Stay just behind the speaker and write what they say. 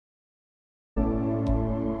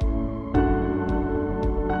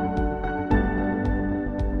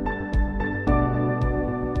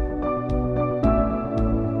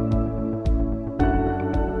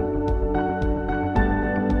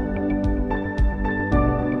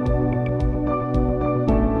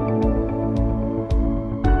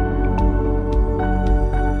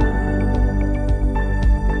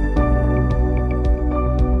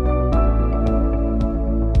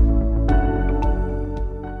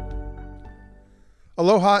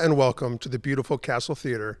Aloha and welcome to the beautiful Castle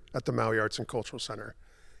Theater at the Maui Arts and Cultural Center.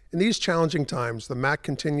 In these challenging times, the MACC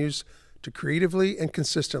continues to creatively and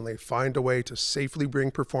consistently find a way to safely bring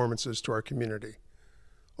performances to our community.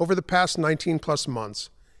 Over the past 19 plus months,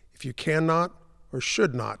 if you cannot or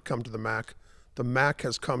should not come to the MACC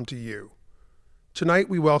has come to you. Tonight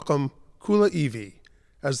we welcome Kulāiwi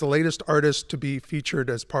as the latest artist to be featured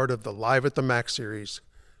as part of the Live at the MACC series,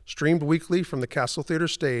 streamed weekly from the Castle Theater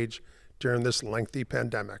stage during this lengthy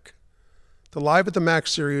pandemic. The Live at the MACC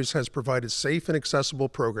series has provided safe and accessible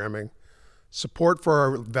programming, support for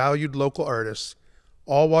our valued local artists,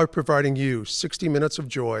 all while providing you 60 minutes of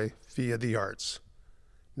joy via the arts.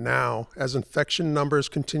 Now, as infection numbers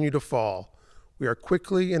continue to fall, we are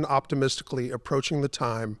quickly and optimistically approaching the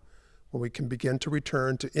time when we can begin to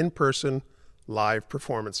return to in-person live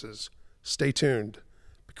performances. Stay tuned,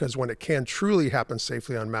 because when it can truly happen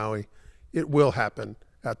safely on Maui, it will happen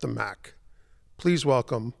at the MACC. Please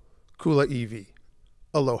welcome Kulāiwi.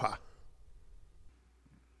 Aloha.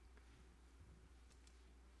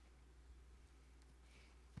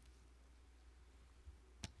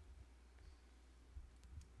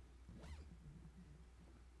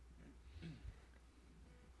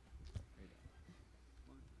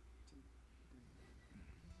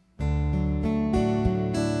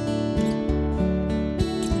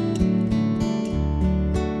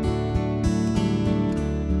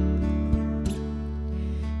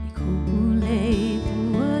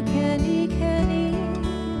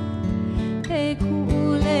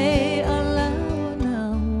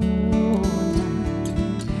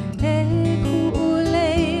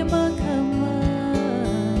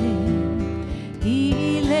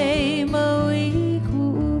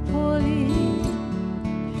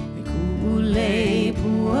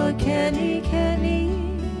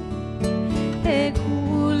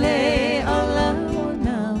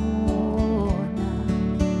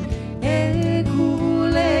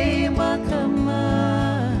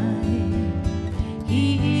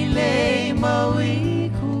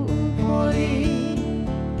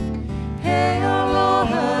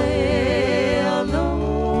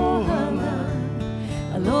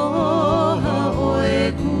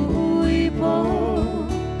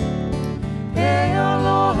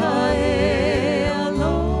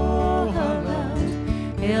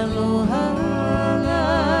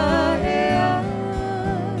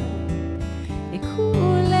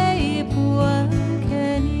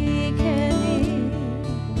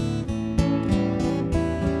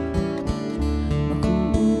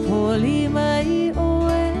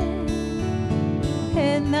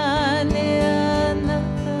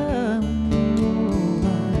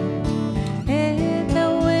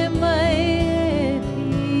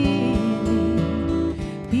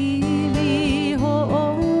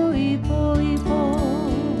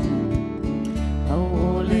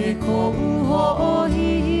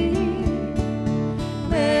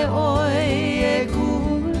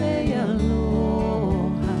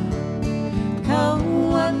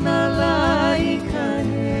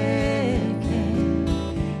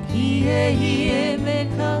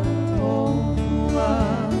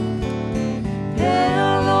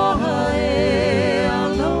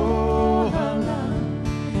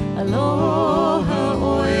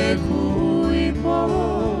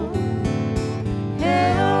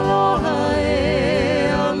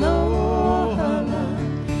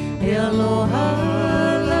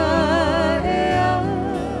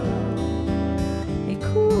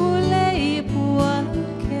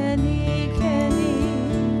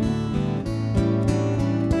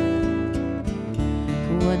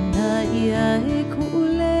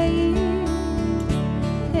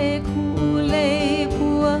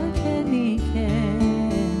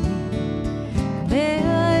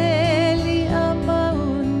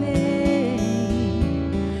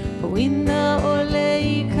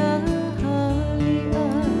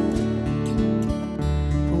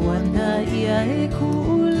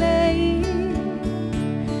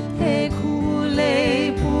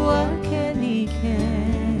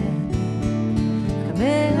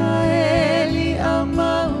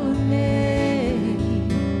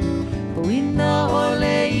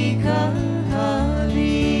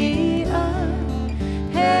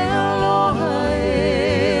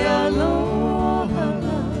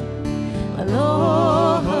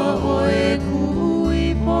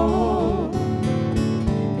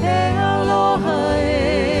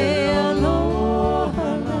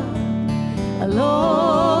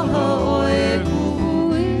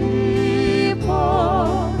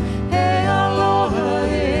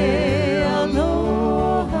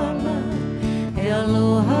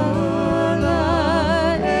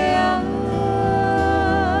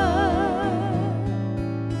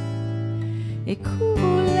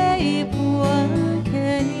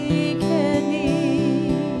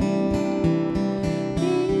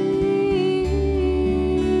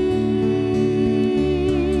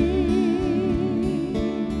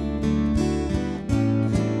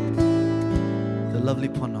 lovely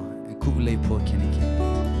Pono and Kulāiwi po Kiniki.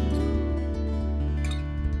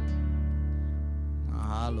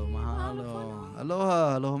 Mahalo, mahalo.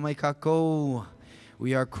 Aloha, aloha mai kako.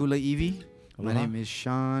 We are Kulāiwi. My name is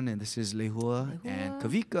Shawn, and this is Lehua and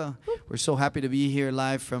Kawika. We're so happy to be here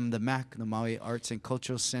live from the MACC, the Maui Arts and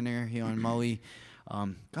Cultural Center here on Maui.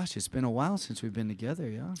 Gosh, it's been a while since we've been together,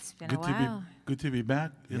 yeah? It's been a while. Good to be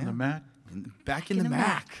back in the MACC. Back in the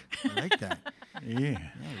MACC. I like that. Yeah.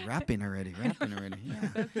 Rapping already. Yeah.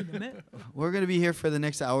 We're going to be here for the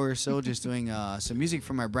next hour or so just doing some music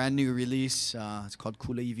from our brand new release. It's called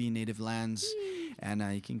Kulāiwi Native Lands. And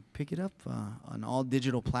you can pick it up on all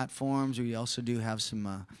digital platforms. We also do have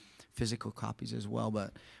some physical copies as well.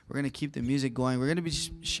 But we're going to keep the music going. We're going to be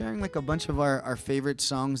sharing like a bunch of our favorite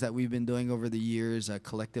songs that we've been doing over the years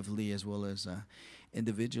collectively as well as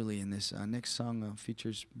individually. And this next song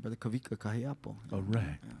features Brother Kawika Kahiapo. All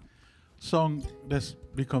right. Yeah. Song that's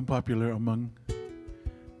become popular among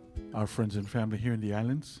our friends and family here in the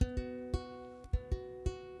islands.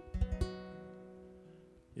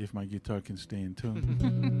 If my guitar can stay in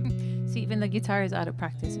tune. See, even the guitar is out of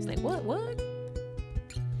practice. It's like, what?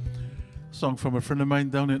 Song from a friend of mine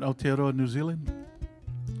down in Aotearoa, New Zealand.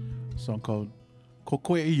 A song called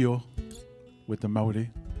Kulāiwi with the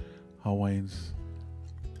Maori Hawaiians.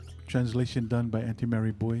 Translation done by Auntie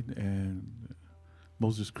Mary Boyd and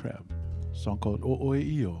Moses Crab. Song called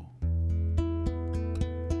O'Oe'io.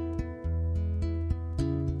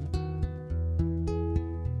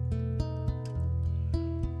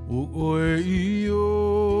 O'Oe'io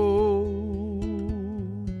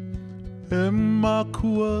e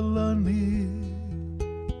makualani.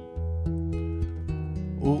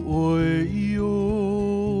 O'Oe'io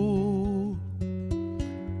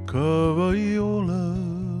kawaiola.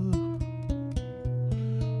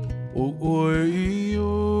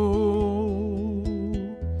 O'Oe'io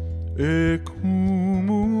e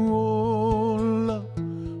kumuola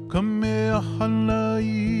ka mea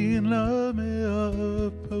hanai na mea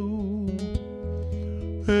pau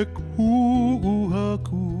e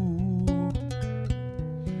kuuhaku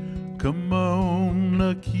ka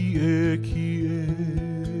mauna ki e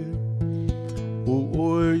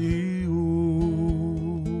O'Oe'io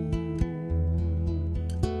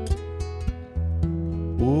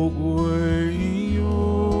O'Oe'io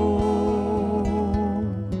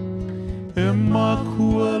e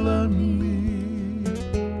makualani.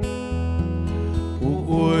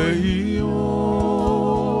 O'Oe'io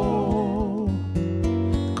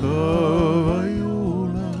kawaiola.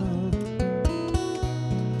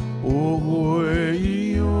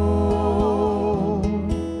 O'Oe'io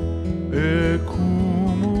e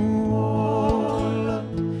kumuola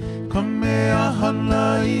ka mea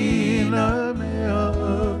hanai na mea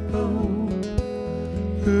pau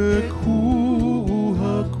e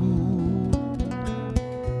kuuhaku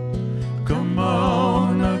ka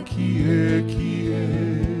mauna ki e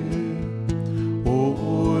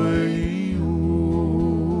O'Oe'io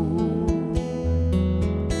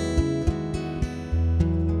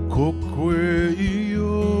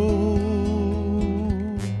kokoe'io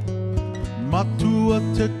matua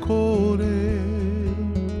te kore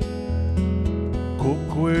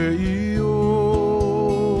kokoe'io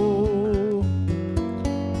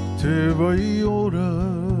te waiora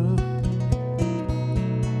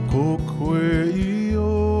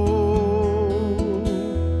kokoe'io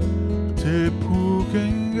te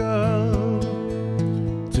pukenga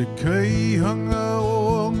te keihanga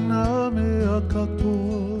o ngā mea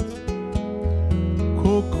katoa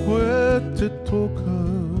kokoe te toka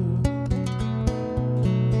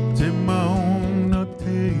te mauna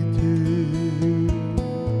teite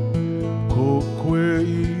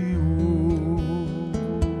kokoe'io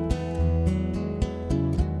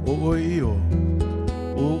O'Oe'io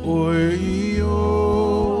O'Oe'io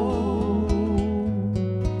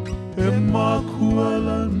e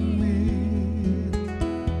makualani.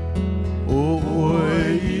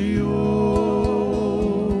 O'Oe'io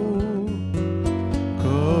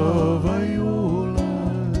kawaiola.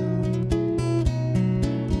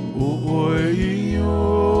 O'Oe'io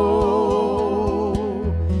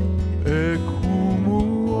e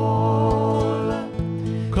kumuola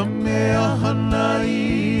ka mea hanai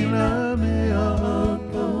na mea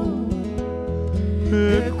pau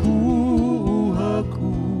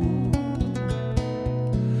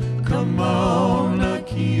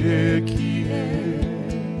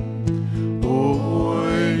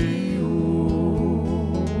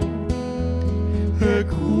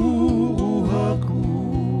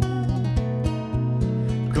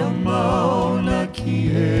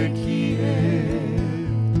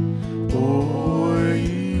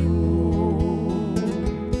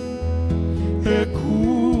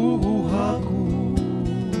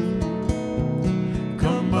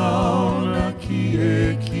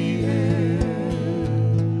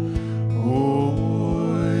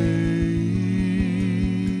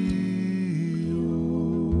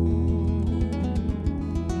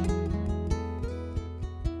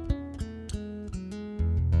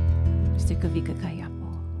Kawika Kahiapo.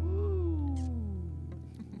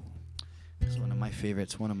 It's one of my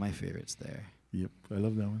favorites. One of my favorites there. Yep, I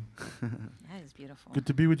love that one. That is beautiful. Good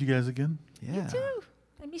to be with you guys again. Yeah. You too.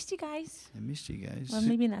 I missed you guys. I missed you guys. Well,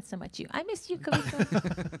 maybe not so much you. I missed you,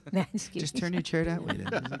 Kawika. Nah, just kidding. Just turn your chair that way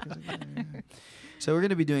then. So we're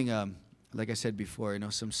going to be doing, like I said before,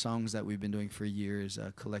 some songs that we've been doing for years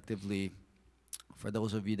collectively. For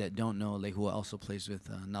those of you that don't know, Lehua also plays with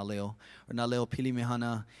Naleo, or Naleo Pili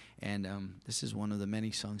Mehana, and this is one of the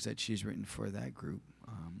many songs that she's written for that group.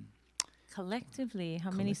 Collectively,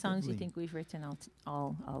 how many songs do you Collectively. think we've written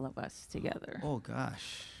all of us together? Oh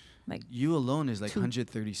gosh, Like you alone is like 2.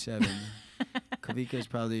 137. Kawika is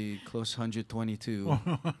probably close 122.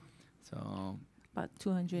 So about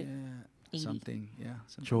 200. yeah, something, yeah.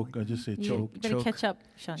 Something Choke, like I just say You, choke. you better choke. catch up,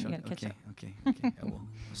 Sean. Sean, You gotta catch okay, up. okay. I will.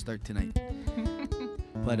 I'll start tonight.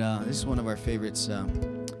 But this is one of our favorites.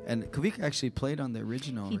 And Kawika actually played on the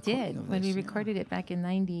original. He recording did of when we this, yeah. recorded it back in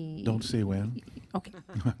 90. Don't say when. Okay.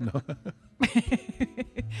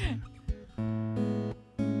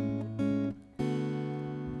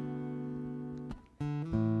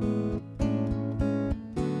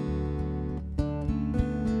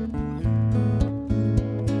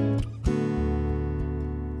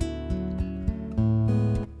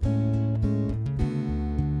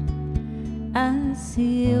 I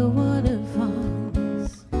see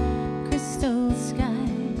waterfalls, crystal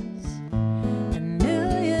skies, and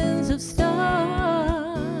millions of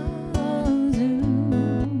stars. Ooh.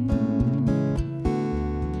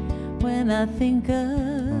 When I think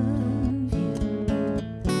of you,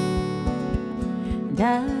 and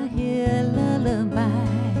I hear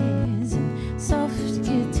lullabies and soft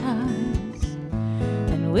guitars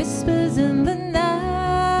and whispers in the night.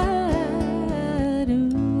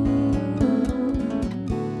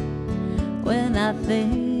 When I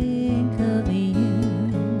think of you,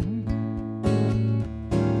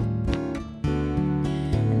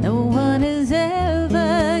 no one has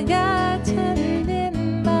ever gotten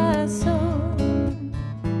in my soul.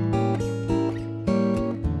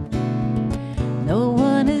 No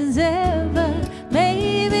one has ever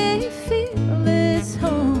made me feel this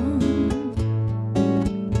home.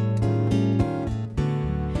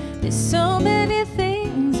 There's so many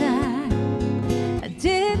things I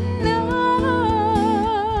didn't know.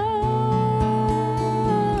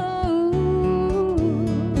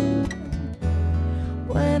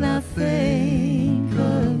 When I think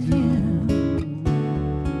of you,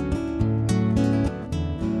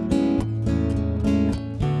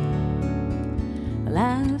 well,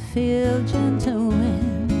 I feel gentle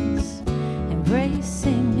winds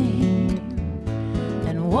embracing me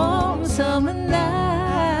and warm summer nights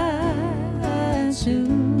too.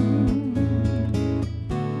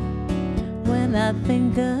 When I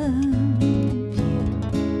think of you,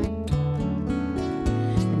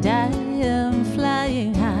 and I am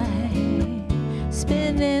flying high,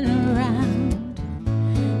 spinning around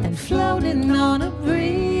and floating on a breeze.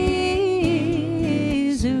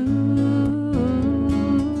 Ooh,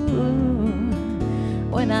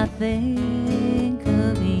 when I think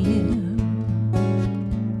of you,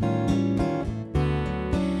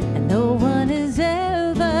 and no one has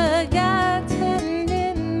ever gotten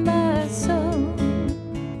in my soul.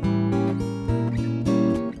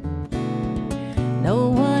 No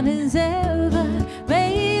one has ever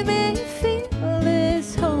made me feel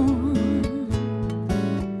this home.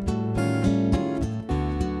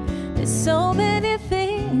 There's so many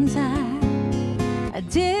things I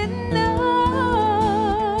didn't know.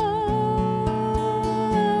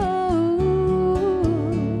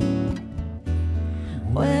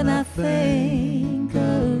 When I think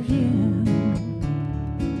of you,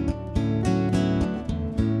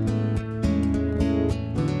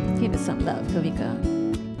 give us some love, Kawika.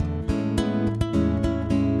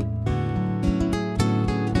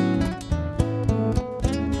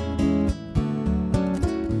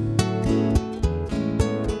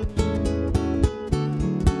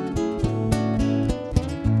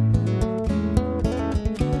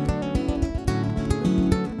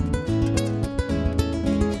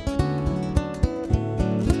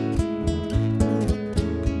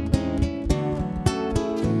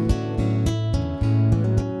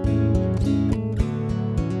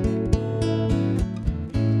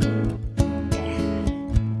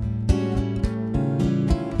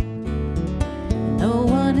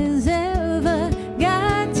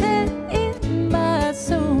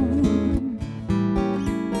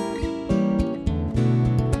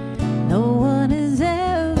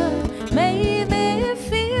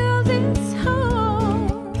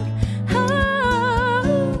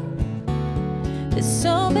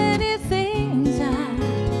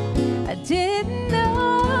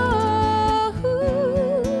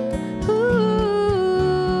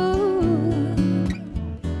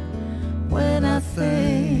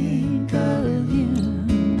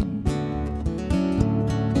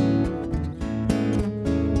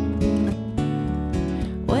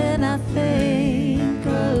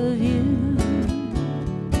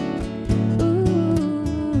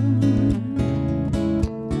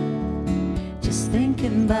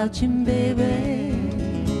 without you, baby.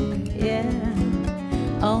 Yeah,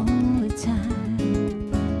 all the time.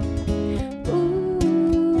 Ooh,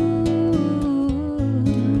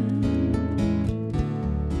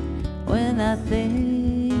 when I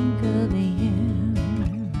think of you.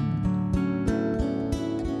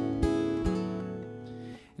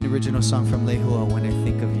 An original song from Lehua, When I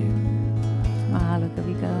Think of You. Mahalo,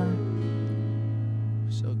 Kawika.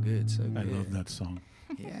 So good, so good. I love that song.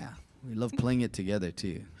 Yeah, we love playing it together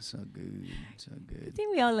too. So good, so I good.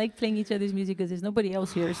 think we all like playing each other's music because there's nobody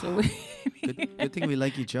else here, so Good thing we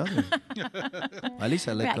like each other. At least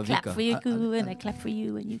I like I Kawika. clap for you, and I clap for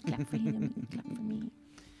you, and you clap for him, and you clap for me.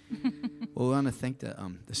 Well, we want to thank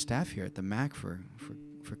the staff here at the MACC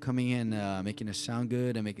for coming in, making us sound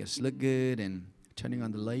good and making us look good, and turning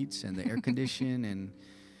on the lights and the air condition and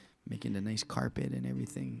making the nice carpet and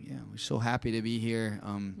everything. Yeah, we're so happy to be here.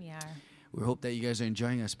 We are. We hope that you guys are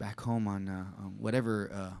enjoying us back home on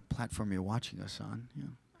whatever platform you're watching us on. Yeah,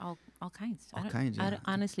 All kinds. All kinds, yeah.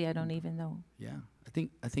 Honestly, I don't even know. yeah.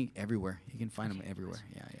 I think everywhere you can find them everywhere.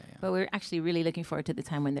 Yeah. But we're actually really looking forward to the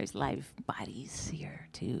time when there's live bodies here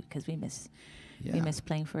too, because we miss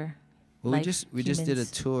playing for. Well, live we just did a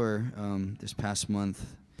humans. tour this past month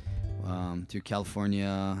through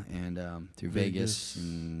California and through Vegas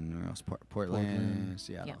and where else? Portland,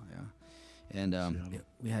 Seattle. Yeah. And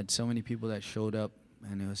we had so many people that showed up,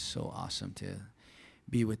 and it was so awesome to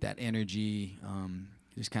be with that energy.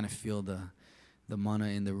 Just kind of feel the mana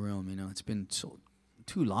in the room. You know, it's been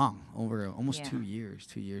too long, over almost 2 years.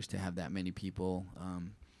 2 years to have that many people,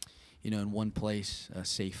 in one place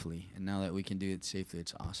safely. And now that we can do it safely,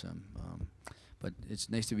 it's awesome. But it's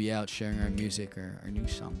nice to be out sharing our music, our new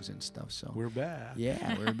songs and stuff. So We're back.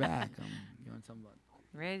 yeah, we're back. You want to talk about?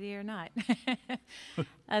 Ready or not.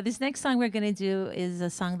 This next song we're going to do is a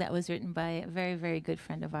song that was written by a very, very good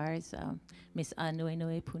friend of ours, Miss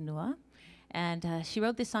Anuenue Punua. And she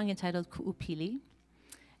wrote this song entitled Ku'upili.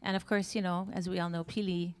 And of course, as we all know,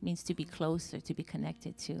 pili means to be close or to be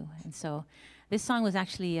connected to. And so this song was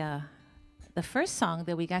actually the first song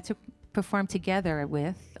that we got to perform together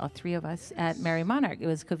with, all three of us, at Mary Monarch. It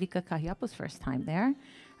was Kawika Kahiapo's first time there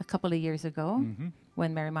a couple of years ago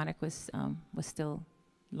when Mary Monarch was still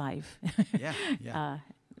live. Yeah.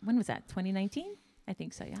 When was that? 2019? I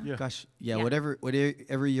think so, yeah. Yeah. Gosh, yeah, Yeah. whatever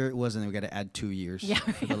year it was, and then we got to add 2 years. Yeah,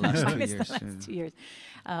 for the last 2 It's years. the last 2 years.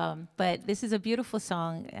 But this is a beautiful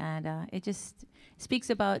song, and it just speaks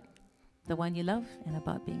about the one you love and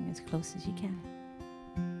about being as close as you can.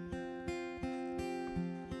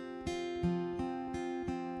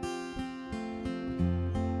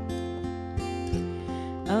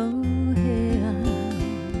 Oh, yeah,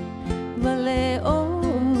 vale oe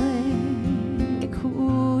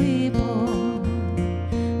kuibo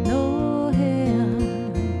no hea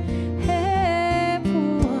he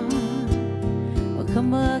pua o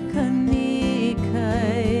kamakani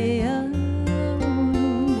kaya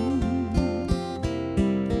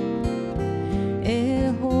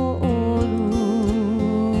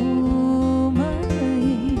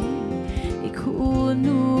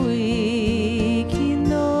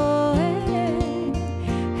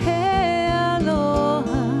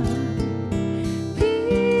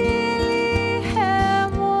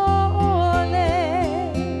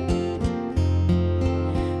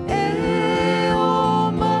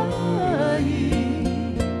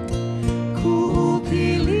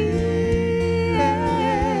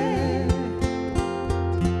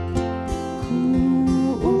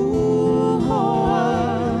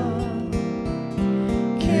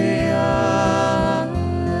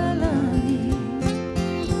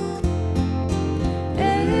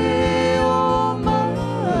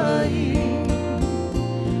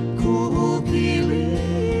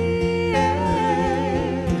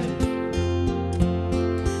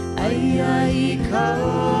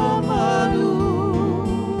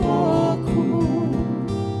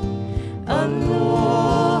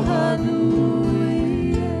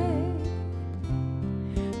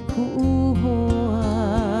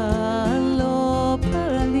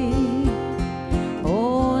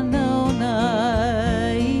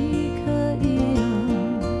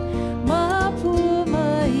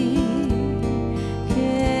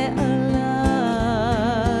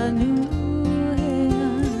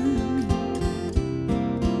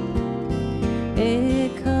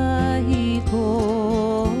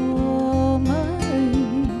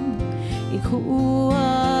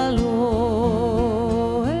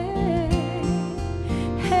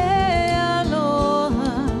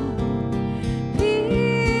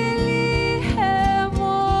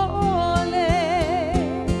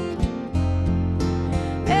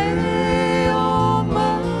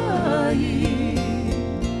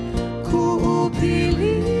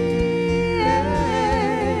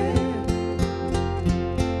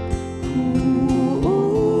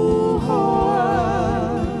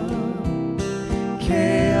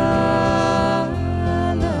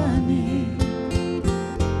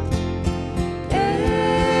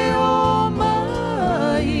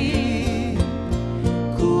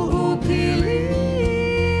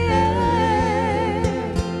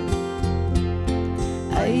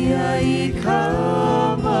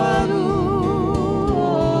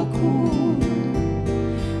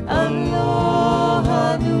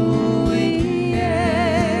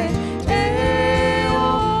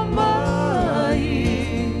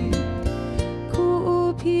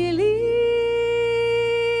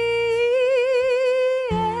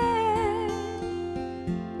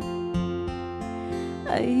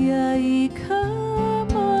Aia I ka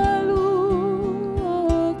malu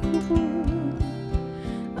o kupu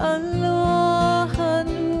Aloha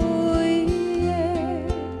nui e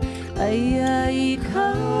Aia I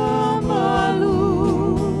ka malu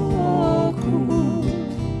o kupu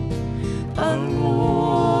Aloha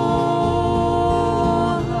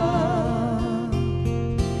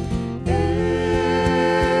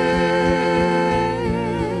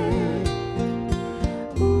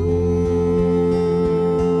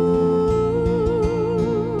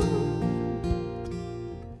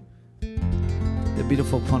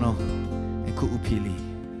Beautiful Pono and Ku'upili.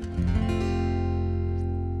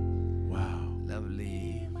 Wow.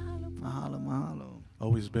 Lovely. Mahalo, mahalo.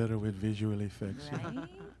 Always better with visual effects. Right?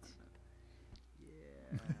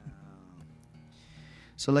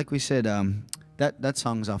 So like we said, that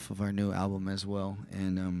song's off of our new album as well.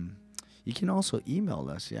 And you can also email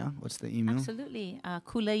us, yeah? What's the email? Absolutely.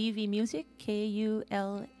 Kulāiwi Music, Kulaiwi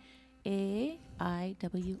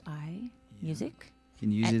Music. Can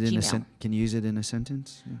you use At it in a Gmail. can you use it in a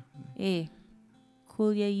sentence? Yeah.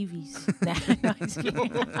 Kulāiwis. No, I'm just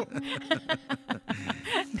kidding.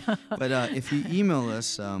 But if you email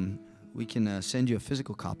us, we can send you a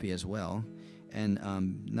physical copy as well. And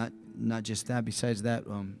not just that. Besides that,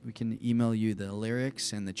 we can email you the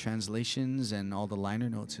lyrics and the translations and all the liner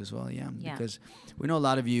notes as well. Yeah. Because we know a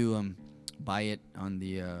lot of you buy it on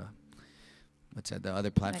the the other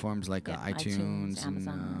platforms like iTunes,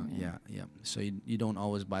 Amazon. and So you don't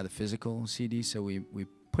always buy the physical CD. So we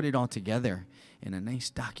put it all together in a nice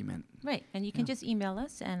document. Right, and you can just email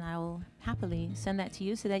us, and I will happily send that to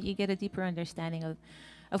you so that you get a deeper understanding of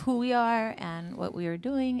who we are and what we are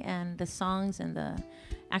doing, and the songs and the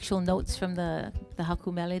actual notes from the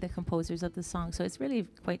hakumele, the composers of the song. So it's really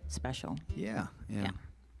quite special. Yeah.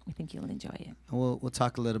 I think you'll enjoy it. We'll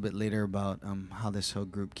talk a little bit later about how this whole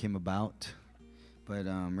group came about. But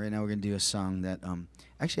right now we're going to do a song that,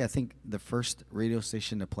 actually I think the first radio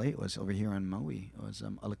station to play it was over here on Maui. It was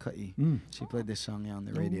Alakai. She played this song on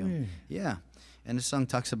the radio. way. Yeah. And the song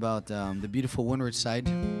talks about the beautiful windward side.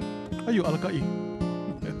 Are you Alakai?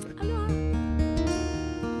 There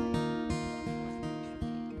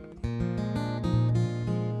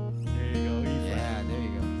you go. Yeah, there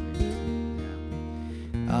you go.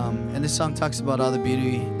 Yeah. And this song talks about all the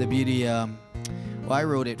beauty. Well, I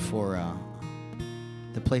wrote it for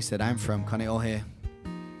the place that I'm from, Kaneohe.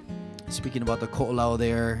 Speaking about the ko'olau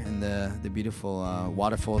there and the beautiful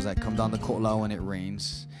waterfalls that come down the ko'olau when it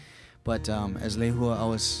rains. But as Lehua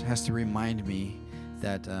always has to remind me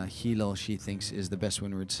that Hilo, she thinks, is the best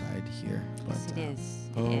windward side here. But, Yes, it is.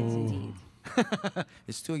 It is indeed.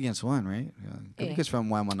 it's 2-1, right? Kawika's from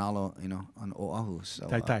Waimanalo, on Oahu. So,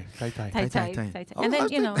 Tai. Tai. Oh, And then,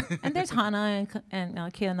 that's and there's Hana and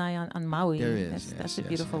Keanai on Maui. There is. That's a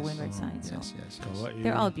beautiful windward side. So Yes. Kauai.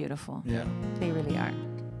 they're all beautiful. Yeah. They really are.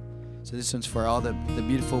 So this one's for all the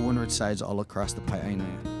beautiful windward sides all across the Pai'aina.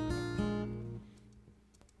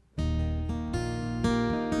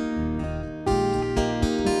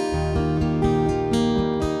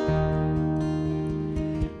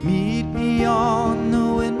 Meet me on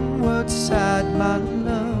the windward side, my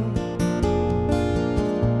love,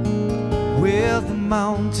 where the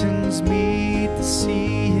mountains meet the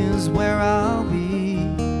sea is where I'll be.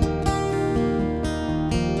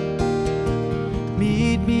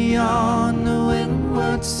 Meet me on the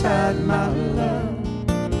windward side, my love,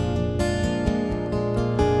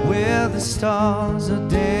 where the stars are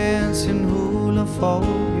dancing hula for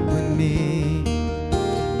you and me.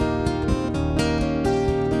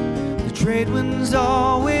 The trade wind's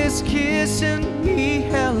always kissing me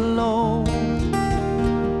hello.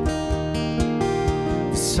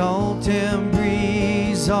 The salty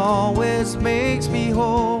breeze always makes me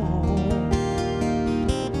whole.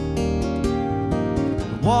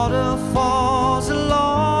 Waterfalls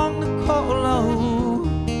along the ko'olau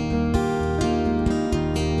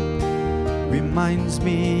reminds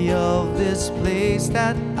me of this place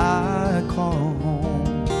that I call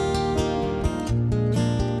home.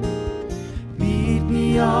 Meet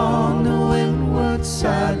me on the windward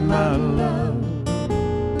side, my love,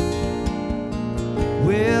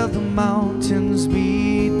 where the mountains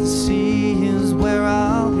meet the sea is where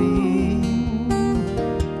I'll be.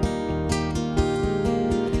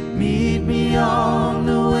 Meet me on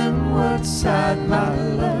the windward side, my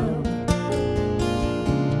love,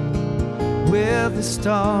 where the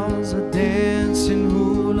stars are dancing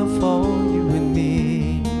hula for you and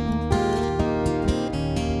me.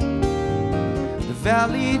 The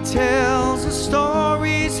valley tells the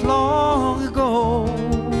stories long ago.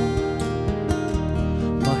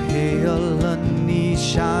 Mahealani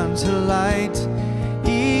shines her light,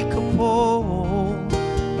 Ikapo.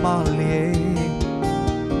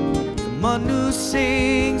 who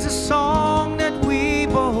sings a song that we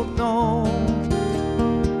both know.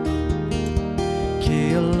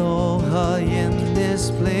 Ke aloha in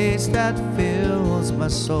this place that fills my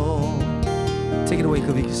soul. Take it away,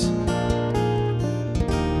 Kavikas.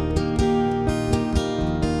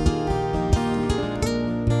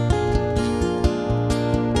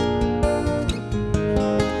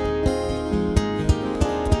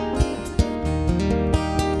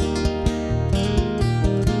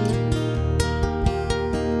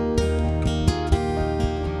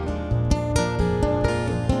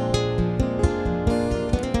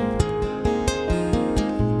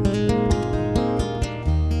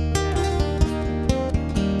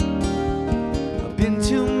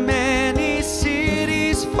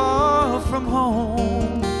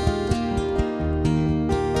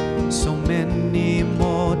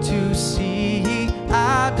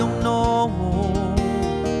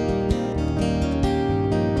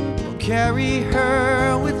 Carry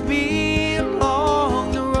her with me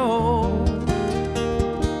along the road.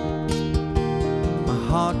 My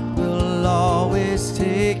heart will always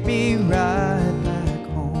take me right back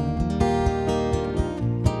home.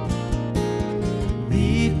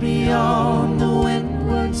 Lead me on the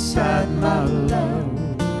windward side, my love,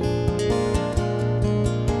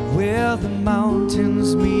 where the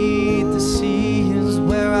mountains meet the sea is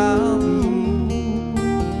where I'll be.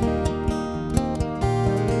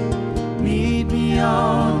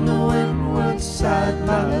 On the windward side,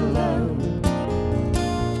 my love,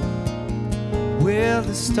 where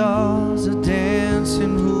the stars are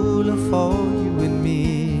dancing hula for you and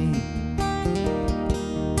me.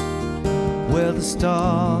 Where the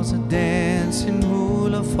stars are dancing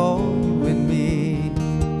hula for you and me.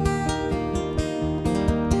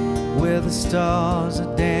 Where the stars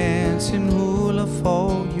are dancing hula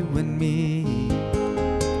for you and me.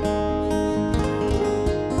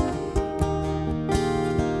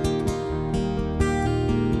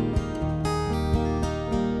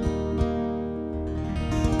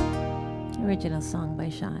 Original song by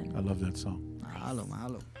Shawn. I love that song. Mahalo,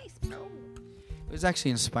 mahalo. Nice, bro. It was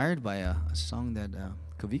actually inspired by a song that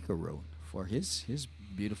Kawika wrote for his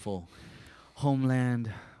beautiful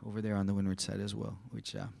homeland over there on the windward side as well,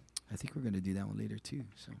 which I think we're going to do that one later too.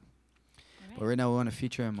 So, but right now we want to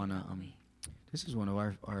feature him on a. This is one of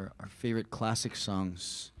our favorite classic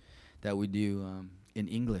songs that we do in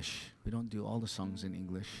English. We don't do all the songs in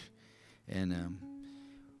English, and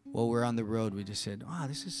while we're on the road, we just said, "Wow,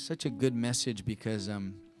 this is such a good message," because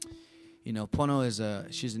you know, Pono is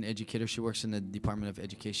she's an educator. She works in the Department of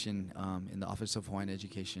Education in the Office of Hawaiian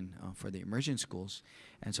Education for the immersion schools.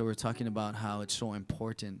 And so we're talking about how it's so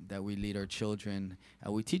important that we lead our children,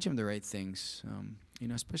 we teach them the right things. You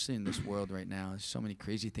know, especially in this world right now, there's so many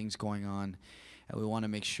crazy things going on, and we want to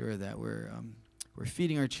make sure that we're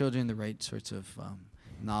feeding our children the right sorts of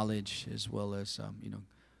knowledge, as well as you know,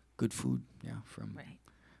 good food. Yeah,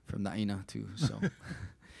 from the Aina too. So.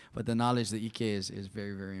 But the knowledge, the Ike, is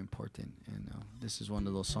very, very important. And this is one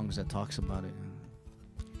of those songs that talks about it.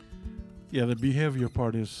 Yeah, the behavior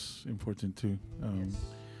part is important too. Yes.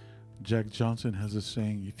 Jack Johnson has a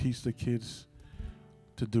saying, you teach the kids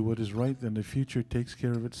to do what is right, then the future takes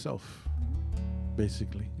care of itself.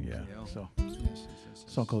 Basically, yeah. So,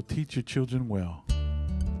 song called Teach Your Children Well.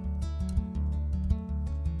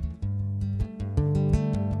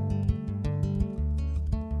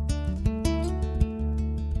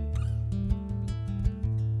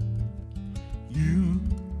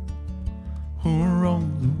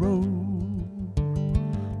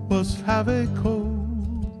 Have a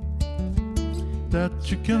code that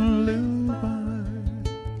you can live by,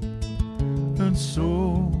 and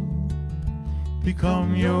so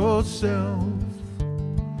become yourself,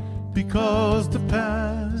 because the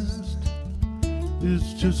past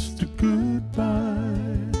is just a goodbye.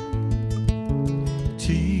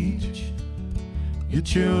 Teach your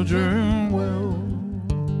children well,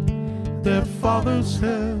 their father's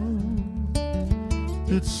help,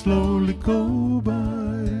 it slowly go by.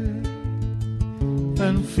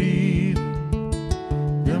 And feed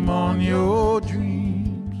them on your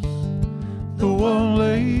dreams, the one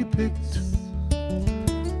they picked,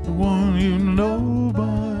 the one you know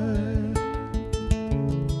by.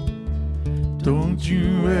 Don't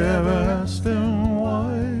you ever ask them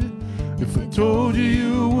why. If I told you,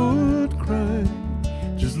 you would cry.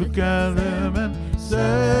 Just look at them and say,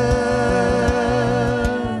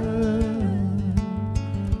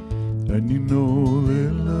 and you know they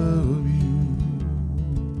love you.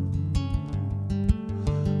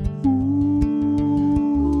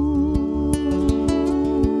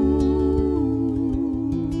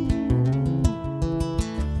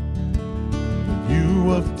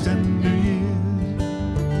 Tender years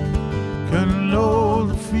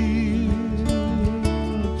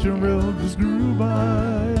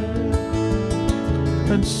by.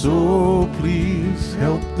 And so please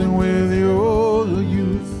help them with your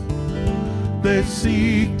youth. They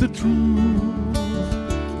seek the truth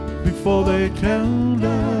before they can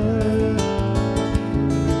die.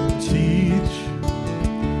 Teach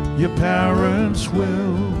your parents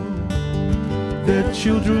well, their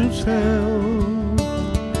children's hell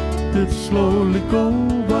that slowly go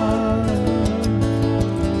by,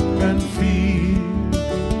 and feed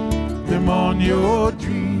them on your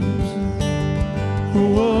dreams. Who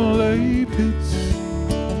will lay pits,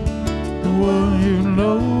 the one you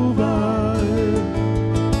know by.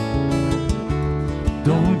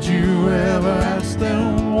 Don't you ever ask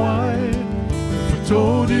them why. If I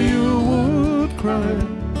told you you would cry,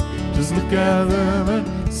 just look at them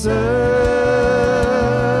and say,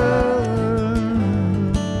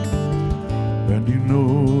 and you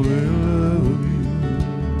know they love you.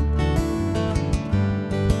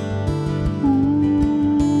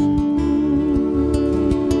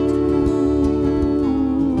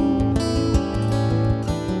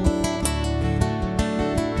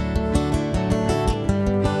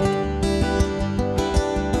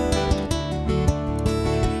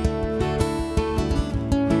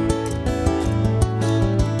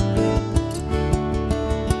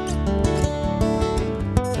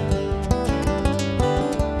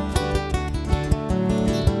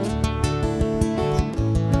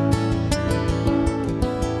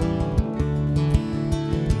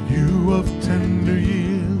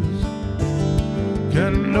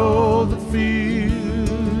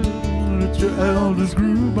 Elders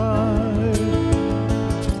grew by,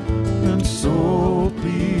 and so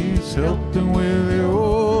please help them with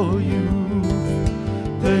your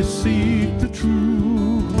youth. They seek the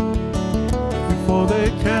truth before they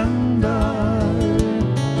can die.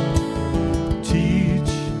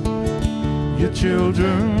 Teach your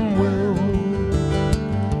children well,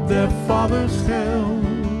 their father's hell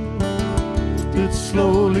did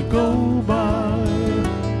slowly go by,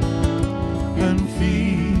 and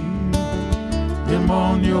feed them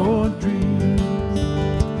on your dreams.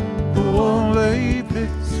 The one lay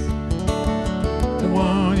pits, the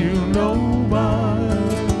one you know by.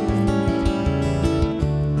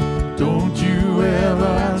 Don't you ever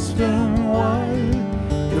ask them why.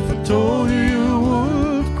 If I told you you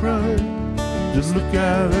would cry, just look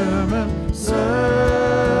at them and say,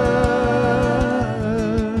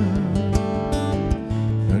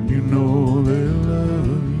 and you know they love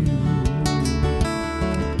you.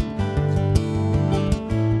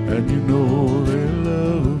 And you know they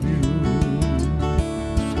love you.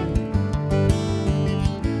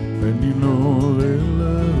 And you know they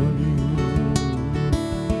love you.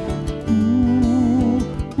 Ooh,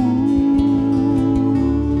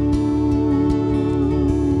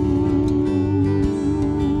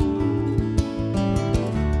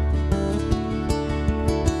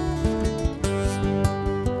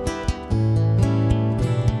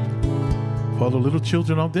 For all the little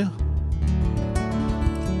children out there,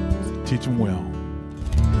 teach them well.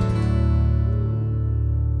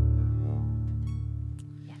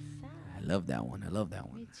 Yes, sir. I love that one. I love that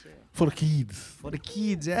one. Me too. For the kids. For the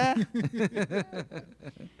kids, eh? No, not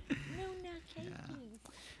caking.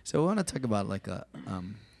 So we want to talk about like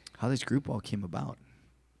how this group all came about.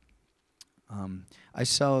 I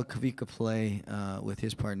saw Kawika play with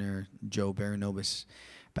his partner Joe Baranobis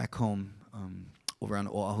back home over on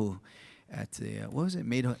Oahu at the what was it?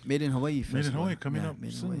 Made in Hawaii festival. Made in Hawaii coming up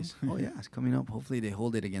Made in soon. Hawaii. Oh yeah, it's coming up. Hopefully they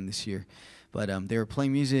hold it again this year. But they were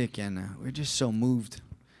playing music, and we're just so moved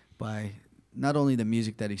by not only the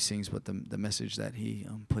music that he sings, but the message that he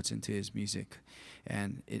puts into his music,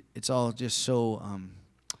 and it's all just so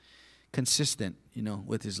consistent, you know,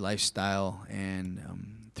 with his lifestyle and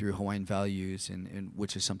through Hawaiian values, and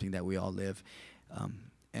which is something that we all live.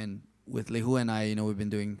 And with Lehua and I, you know, we've been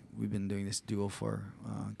doing this duo for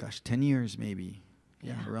 10 years maybe,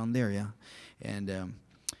 around there, and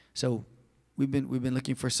so we've been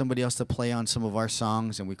looking for somebody else to play on some of our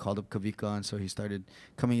songs, and we called up Kawika, and so he started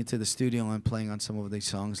coming into the studio and playing on some of these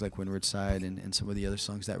songs like Windward Side and some of the other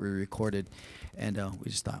songs that we recorded, and we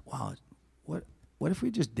just thought, wow, what if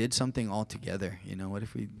we just did something all together? You know, what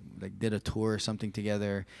if we like did a tour or something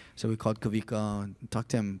together? So we called Kawika and talked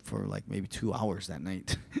to him for like maybe 2 hours that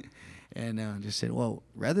night, and just said, well,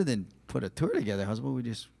 rather than put a tour together, how about we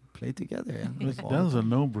just play together? Yeah? That was a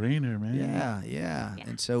no-brainer, man. Yeah.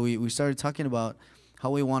 And so we started talking about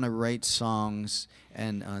how we want to write songs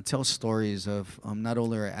and tell stories of not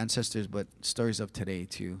only our ancestors, but stories of today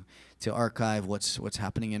to archive what's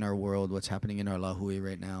happening in our world, what's happening in our lahui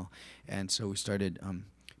right now. And so we started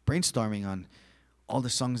brainstorming on all the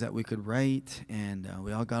songs that we could write, and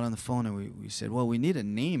we all got on the phone and we said, well, we need a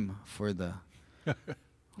name for the.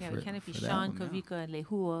 Yeah, we can't be Shawn, Kawika, and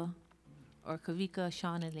Lehua, or Kawika,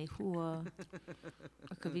 Shawn, and Lehua,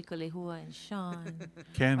 or Kawika, Lehua, and Shawn.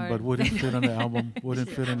 But wouldn't fit on the album. Wouldn't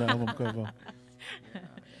fit on the album cover.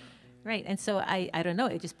 Right, and so I don't know,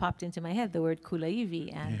 it just popped into my head, the word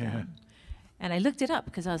Kulāiwi, and I looked it up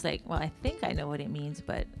because I was like, well, I think I know what it means,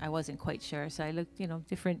 but I wasn't quite sure. So I looked,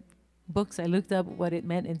 different books. I looked up what it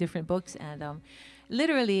meant in different books, and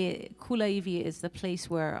literally, Kulāiwi is the place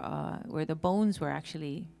where the bones were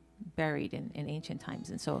actually buried in ancient times,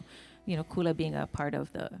 and so, Kula being a part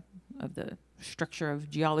of the structure of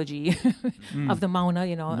geology of the Mauna,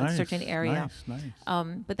 a certain area. Nice.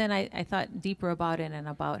 But then I thought deeper about it and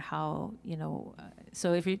about how,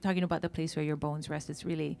 so if you're talking about the place where your bones rest, it's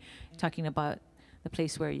really talking about the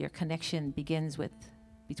place where your connection begins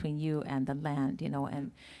between you and the land,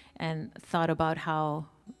 and thought about how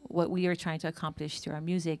what we are trying to accomplish through our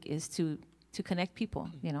music is to connect people,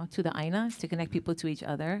 to the Aina, to connect people to each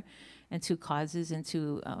other, and to causes and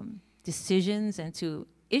to decisions and to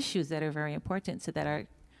issues that are very important, so that our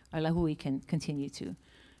lahui can continue,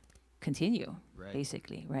 right.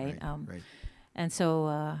 Basically, right? Right. And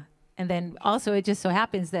so, and then also it just so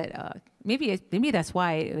happens that maybe that's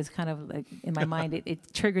why it was kind of like in my mind, it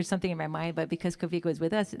triggered something in my mind. But because Kawika was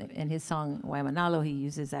with us in his song Waimanalo, he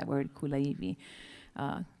uses that word Kulāiwi,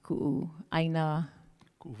 ku'u aina,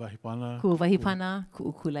 Ku'u wahipana,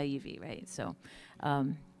 ku'u Kulāiwi, right? So.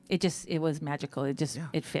 It was magical.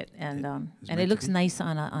 It fit, and it looks nice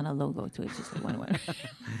on a logo too. It's just like one.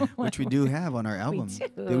 Which we do have on our album.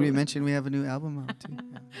 Did we mention we have a new album out too?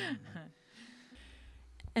 Yeah.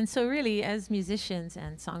 And so, really, as musicians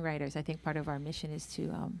and songwriters, I think part of our mission is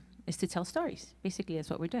to tell stories. Basically, that's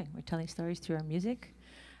what we're doing. We're telling stories through our music,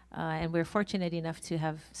 and we're fortunate enough to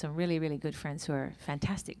have some really, really good friends who are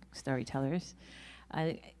fantastic storytellers.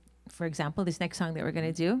 For example, this next song that we're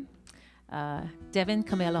going to do. Devin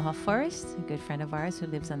Kamealoha Forrest, a good friend of ours who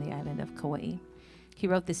lives on the island of Kauai. He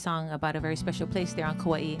wrote this song about a very special place there on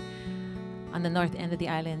Kauai, on the north end of the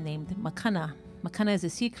island, named Makana. Makana is a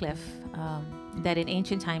sea cliff that in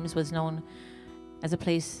ancient times was known as a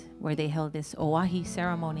place where they held this oahi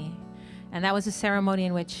ceremony. And that was a ceremony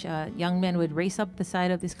in which young men would race up the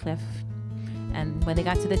side of this cliff. And when they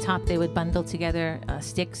got to the top, they would bundle together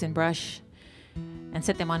sticks and brush and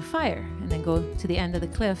set them on fire, and then go to the end of the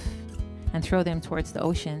cliff and throw them towards the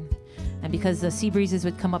ocean. And because the sea breezes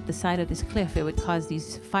would come up the side of this cliff, it would cause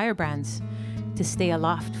these firebrands to stay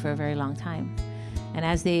aloft for a very long time. And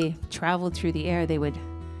as they traveled through the air, they would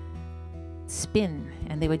spin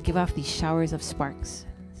and they would give off these showers of sparks.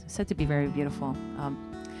 It's said to be very beautiful.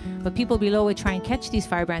 But people below would try and catch these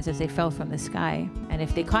firebrands as they fell from the sky. And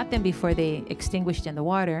if they caught them before they extinguished in the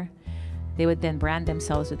water, they would then brand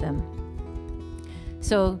themselves with them.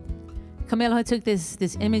 So Kamealoha took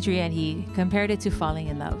this imagery and he compared it to falling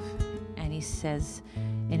in love. And he says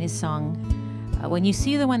in his song, when you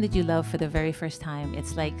see the one that you love for the very first time,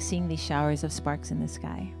 it's like seeing these showers of sparks in the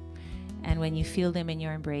sky. And when you feel them in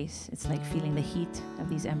your embrace, it's like feeling the heat of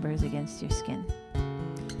these embers against your skin.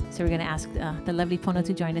 So we're going to ask the lovely Pono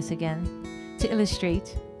to join us again to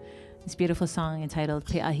illustrate this beautiful song entitled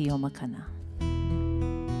Pe'ahi o Makana.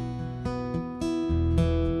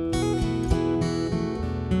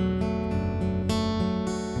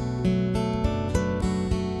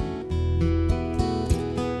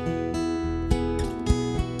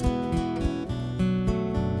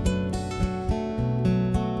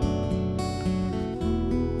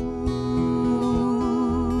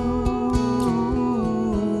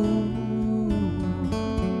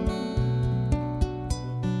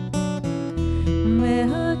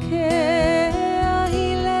 Mea ke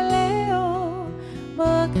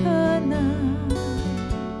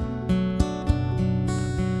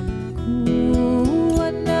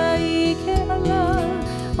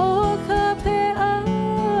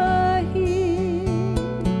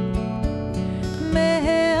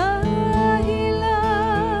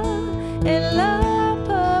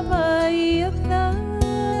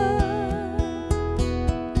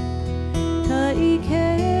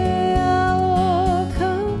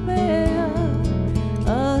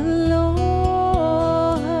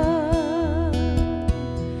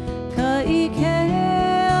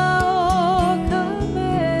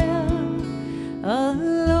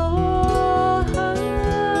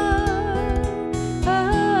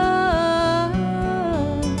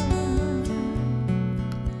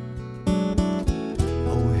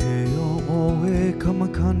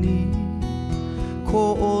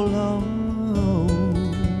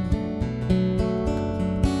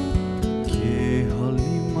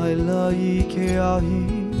i ke ahi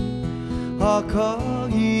a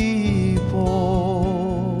Kahiapo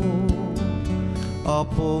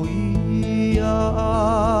Apo ia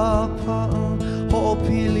a pa'a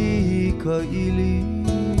ho'opili ka ili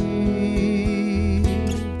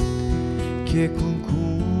Ke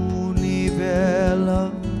kunkuni vela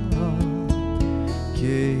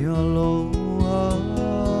Ke aloha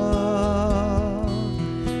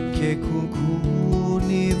Ke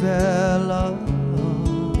kunkuni vela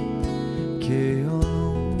Ke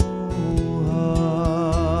aloha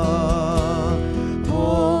Po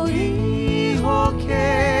iho ke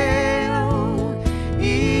au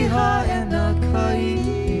Iha e na kai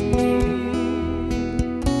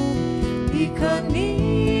I ka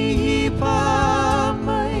nihi pa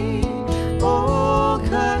mai O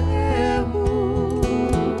ka ehu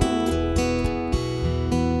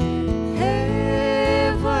He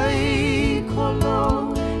vai kolo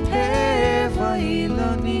He vai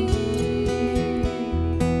lani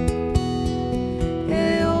E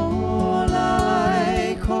ola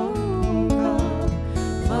ai koka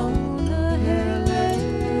Mauna hele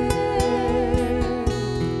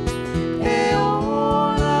E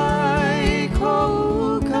ola ai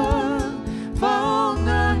koka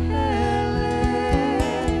Mauna hele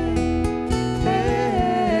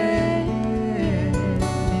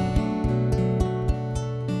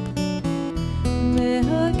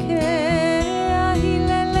Mea ke ahi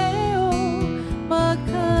leleo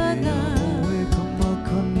makana E ka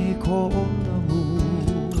makani ko ola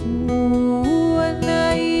mu Ana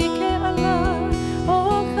i ke ala o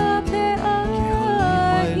ka pe ahi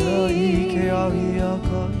i ke ahi a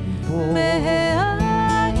Kahiapo Mea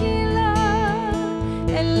ahi la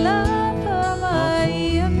e la pa mai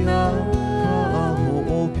ana Pa'a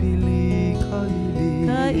ho'opili ka ili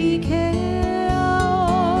Ka i ke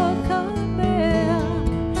ao ka mea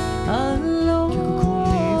aloha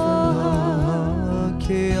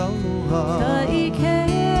Ke aloha Ka i ke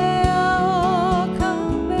ao ka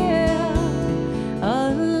mea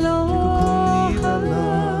aloha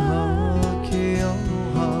Ke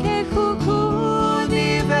aloha Ke kukuni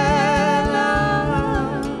vela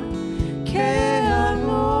Ke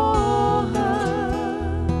aloha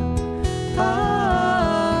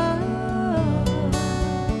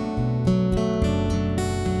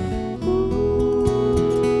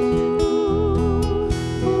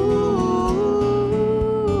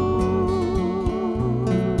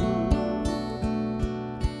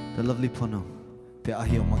The lovely Pono, Te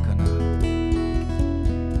ahi o makana.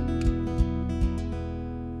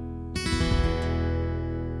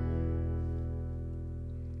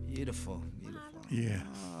 Beautiful, beautiful. Yes.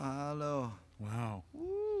 Hello. Wow.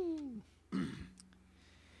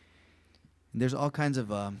 There's all kinds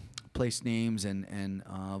of place names and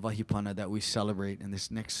vahipana that we celebrate. And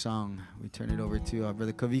this next song, we turn it over to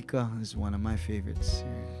Brother Kawika. This is one of my favorites.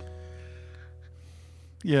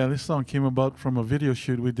 Yeah, this song came about from a video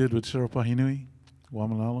shoot we did with Sarapahinui,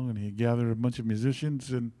 Waimanalo, and he gathered a bunch of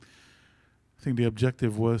musicians, and I think the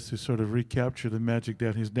objective was to sort of recapture the magic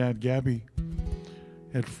that his dad, Gabby,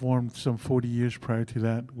 had formed some 40 years prior to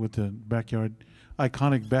that with the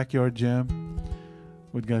iconic backyard jam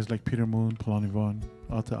with guys like Peter Moon, Palani Vaughn,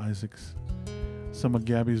 Alta Isaacs, some of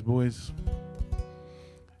Gabby's boys.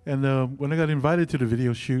 And when I got invited to the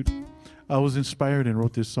video shoot, I was inspired and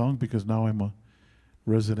wrote this song because now I'm a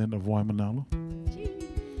resident of Waimanalo.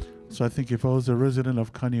 So I think if I was a resident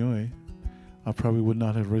of Kaneohe, I probably would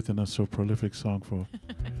not have written a so prolific song for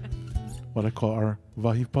what I call our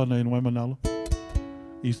vahipana in Waimanalo,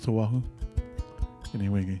 East Oahu.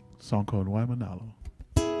 Anyway, a song called Waimanalo.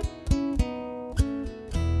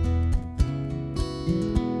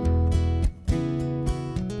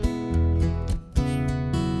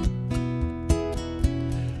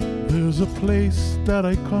 There's a place that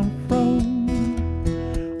I come from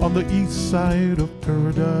on the east side of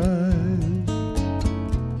paradise,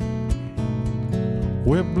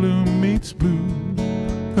 where blue meets blue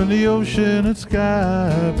and the ocean and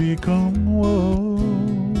sky become one,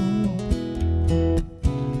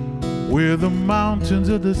 where the mountains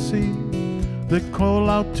of the sea that call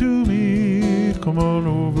out to me, come on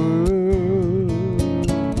over,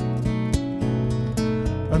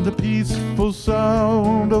 and the peaceful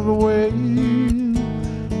sound of the waves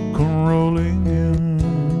come rolling in.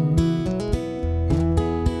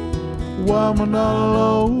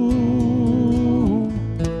 Waimanalo,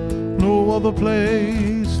 no other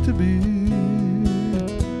place to be.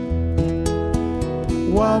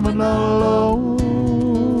 Waimanalo,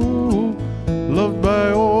 loved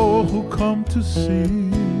by all who come to see.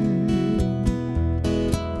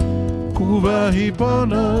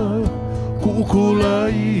 Kuvahipana,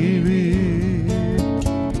 Kulāiwi,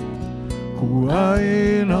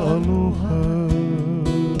 Kuaina aloha.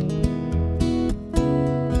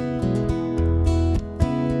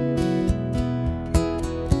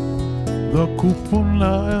 The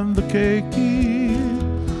kupuna and the keiki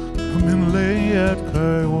come and lay at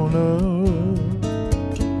Kaiwana,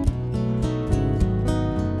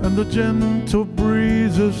 and the gentle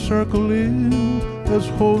breezes circling as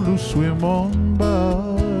holu swim on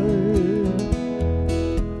by.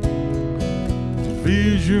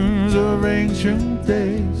 Visions of ancient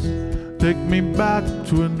days take me back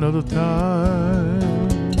to another time.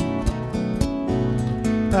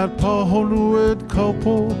 At Pahonuit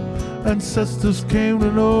Kaupo, ancestors came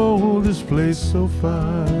to know this place so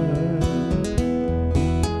fine.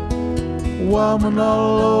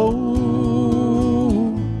 Wamanalo,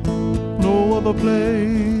 no other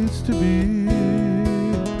place to be.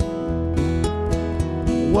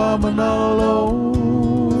 Wamanalo,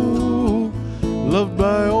 loved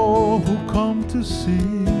by all who come to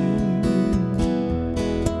see.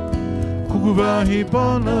 Kukuvahi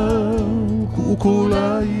pana,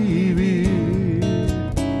 Kulāiwi,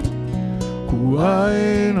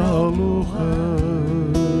 Kuaina aloha.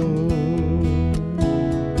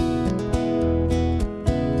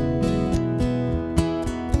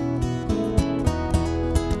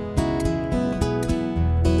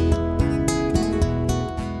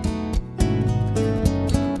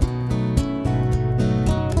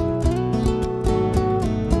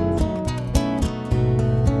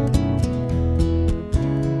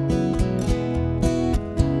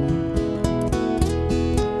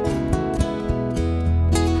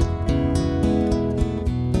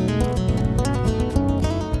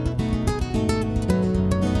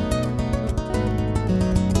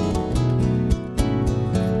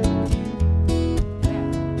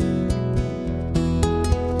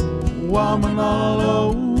 Wamanalo,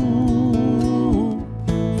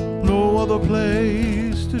 no other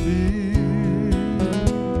place to be.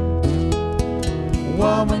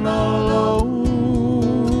 Wamanalo,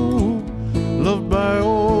 loved by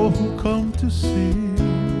all who come to see.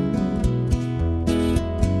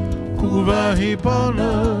 Kukuvahi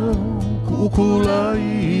pana,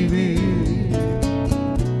 Kulāiwi,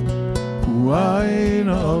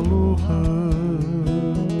 Kuaina aloha.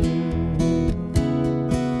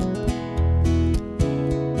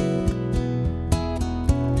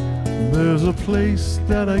 There's a place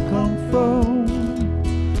that I come from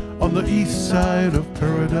on the east side of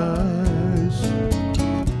paradise,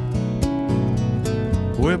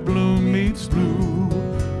 where blue meets blue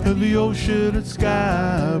and the ocean and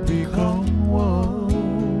sky become one,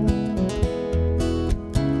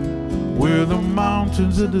 where the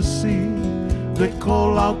mountains and the sea, they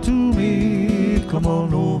call out to me, come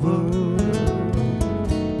on over.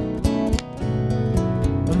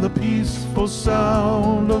 The peaceful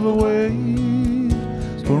sound of the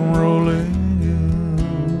waves come rolling in.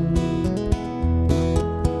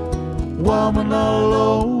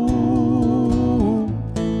 Wamanalo,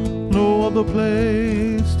 no other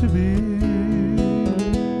place to be.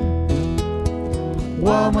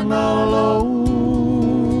 Wamanalo,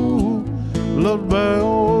 loved by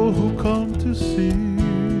all who come to see.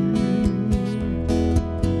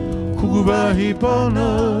 Kukuvahi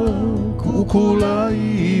pana,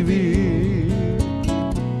 Kulāiwi,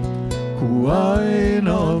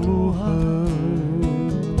 Kuaina aloha.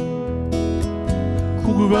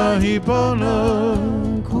 Kukuvahi pana,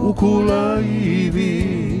 Kulāiwi,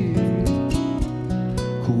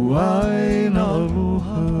 Kuaina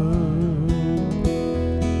aloha.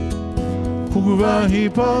 Kukuvahi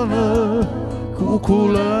pana,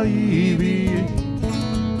 Kulāiwi,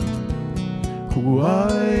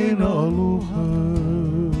 Kuaina aloha.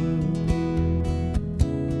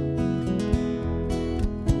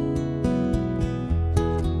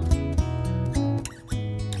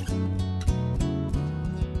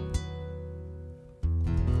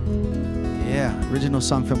 Original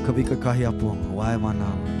song from Kawika Kahiapo, Hawai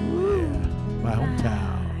Manam. Yeah, my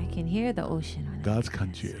hometown. I can hear the ocean on it. God's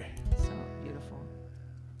country. So beautiful.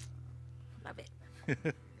 Love it. I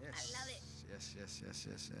love it.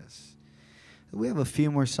 Yes. We have a few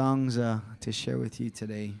more songs to share with you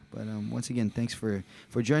today. But once again, thanks for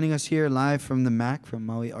joining us here live from the MACC, from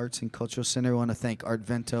Maui Arts and Cultural Center. I want to thank Art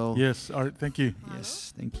Vento. Yes, Art, thank you.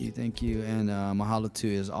 Yes, thank you. And mahalo to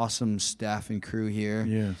his awesome staff and crew here.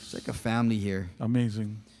 Yes. It's like a family here.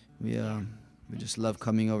 Amazing. We just love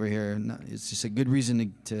coming over here. It's just a good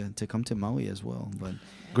reason to come to Maui as well. But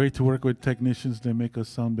great to work with technicians. They make us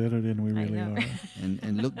sound better than we really are.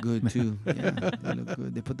 and look good too. Yeah, they look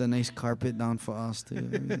good. They put the nice carpet down for us too.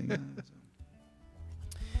 Everything.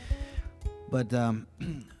 But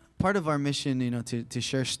part of our mission, to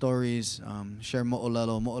share stories, share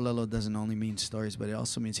mo'olelo. Mo'olelo doesn't only mean stories, but it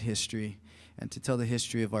also means history, and to tell the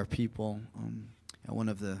history of our people. And one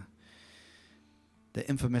of the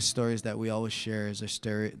infamous stories that we always share is the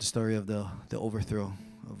story of the overthrow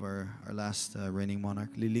of our last reigning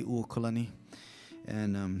monarch, Lehua Kalima.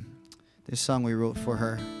 And this song we wrote for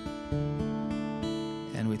her,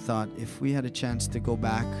 and we thought if we had a chance to go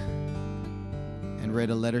back and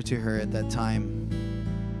write a letter to her at that time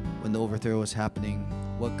when the overthrow was happening,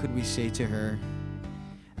 what could we say to her,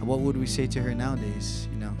 and what would we say to her nowadays?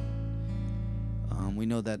 We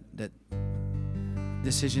know that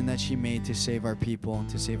decision that she made to save our people,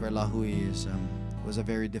 to save our lahui, was a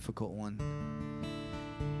very difficult one.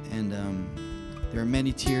 And there are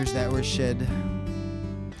many tears that were shed,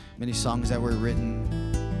 many songs that were written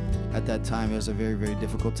at that time. It was a very, very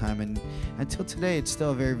difficult time. And until today, it's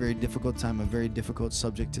still a very, very difficult time, a very difficult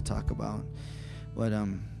subject to talk about. But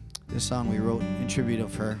this song we wrote in tribute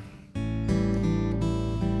of her.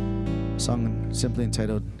 A song simply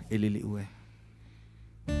entitled Elili'ue.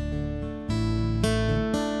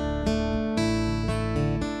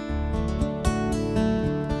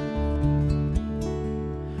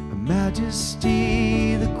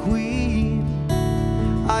 Majesty, the Queen,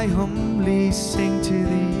 I humbly sing to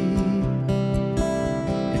thee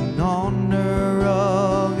in honor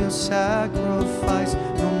of your sacrifice.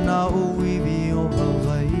 No nauivi o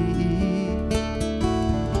Hawaii,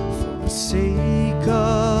 for the sake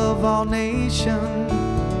of our nation,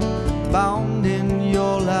 bound in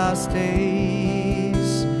your last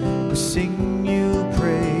days, we sing you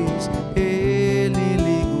praise.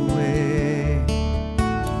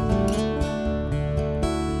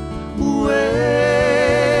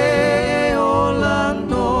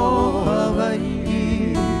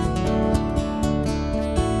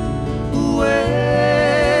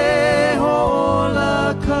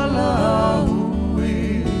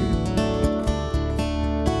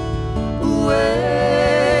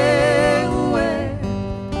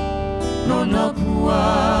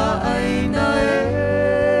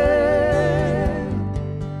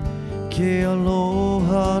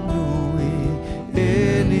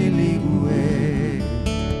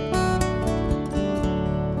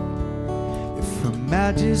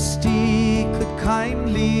 Majesty could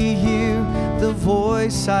kindly hear the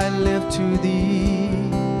voice I lift to thee.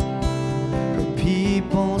 Her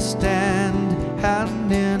people stand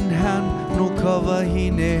hand in hand, no cover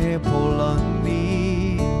hine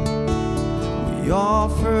polani. We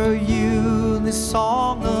offer you this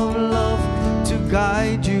song of love to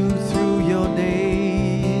guide you through your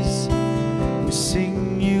days. We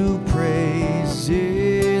sing you praise.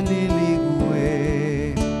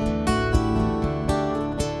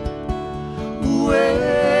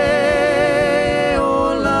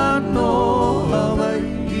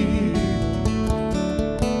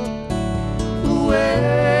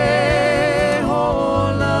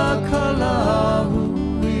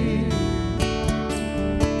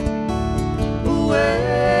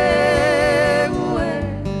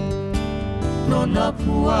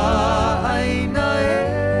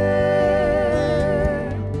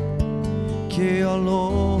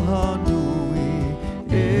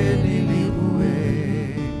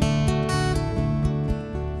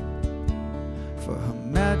 For Her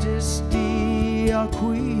Majesty, our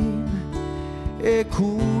Queen,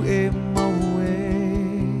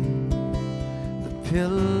 the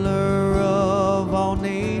pillar of our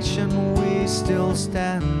nation, we still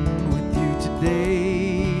stand with you today.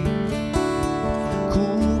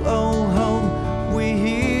 We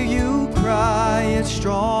hear you cry as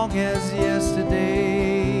strong as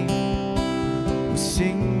yesterday. We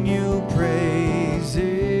sing you praise.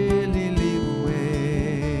 We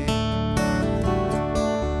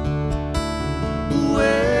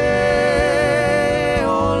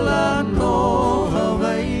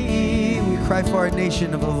cry for our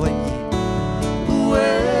nation of Hawaii.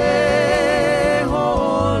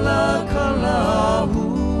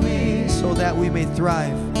 So that we may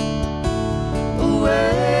thrive.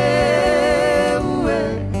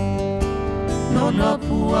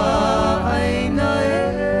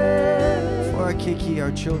 For our keiki,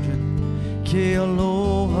 our children. Ke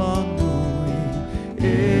aloha nui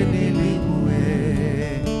e niliue.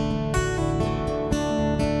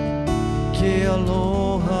 Ke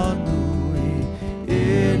aloha nui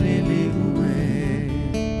e niliue.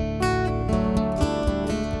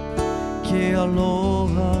 Ke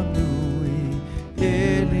aloha nui e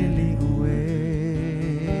niliue.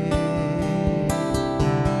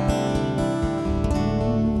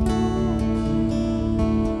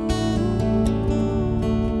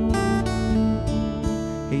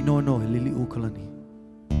 No, Lehua Kalima.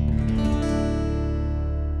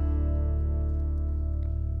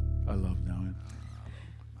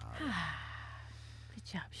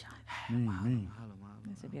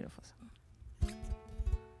 It's a beautiful song.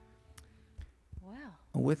 Wow.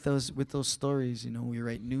 With those stories, you know, we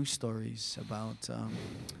write new stories about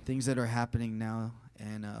things that are happening now.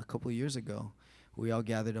 And a couple of years ago, we all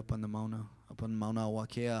gathered up on Mauna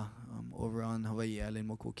Wakea, over on Hawaii Island,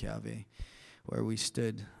 Mokukeave, where we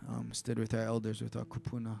stood with our elders, with our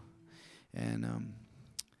kupuna, and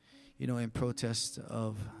you know, in protest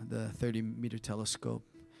of the 30-meter telescope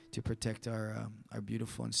to protect our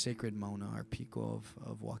beautiful and sacred Mauna, our piko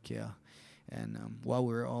of Wakea. And while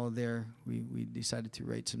we were all there, we decided to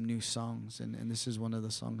write some new songs, and this is one of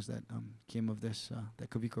the songs that came of this, that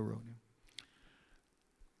Kawika wrote.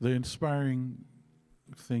 The inspiring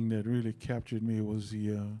thing that really captured me was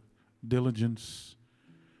the diligence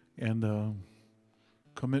and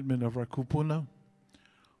commitment of our kupuna,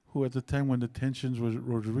 who at the time when the tensions were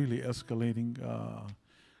really escalating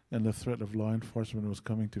and the threat of law enforcement was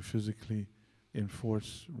coming to physically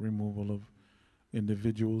enforce removal of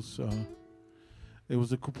individuals, it was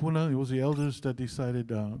the kupuna, it was the elders that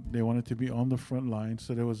decided they wanted to be on the front line.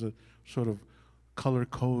 So there was a sort of color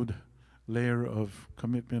code layer of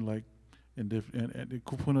commitment, like, and the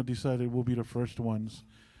kupuna decided we'll be the first ones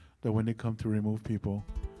that when they come to remove people.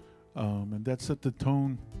 And that set the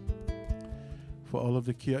tone for all of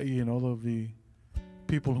the kia'i and all of the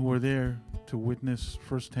people who were there to witness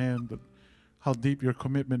firsthand how deep your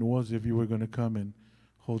commitment was if you were going to come and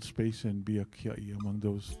hold space and be a kia'i among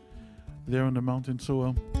those there on the mountain.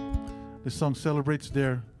 So this song celebrates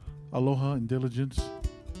their aloha and diligence.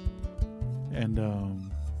 And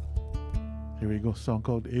here we go, a song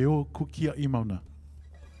called Eo Kukia'i Mauna.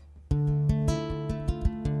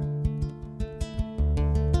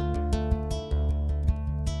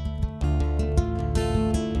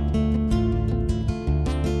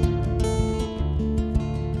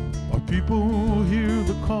 People hear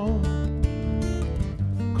the call,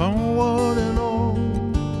 come one and all,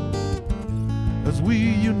 as we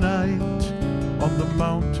unite on the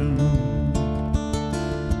mountain,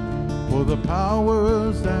 for the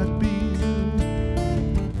powers that be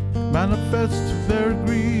manifest their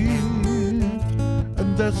greed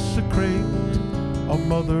and desecrate our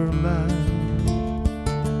motherland.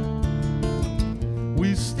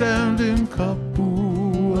 We stand in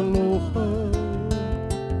kapu aloha,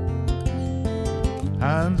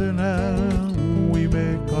 hand in hand we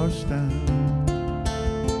make our stand.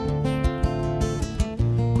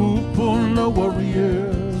 Kupuna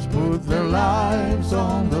warriors put their lives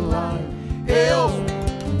on the line. Eo,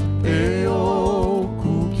 eo,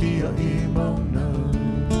 kukia'i mauna.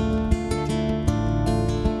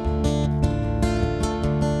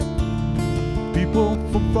 People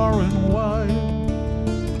from far and wide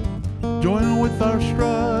join with our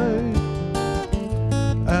stride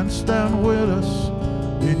and stand with us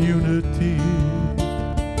in unity,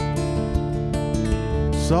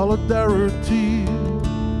 solidarity,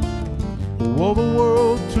 for all the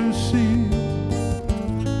world to see.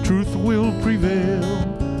 Truth will prevail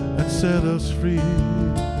and set us free.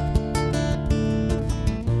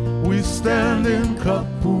 We stand in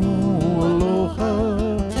kapu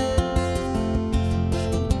aloha,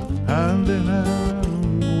 hand in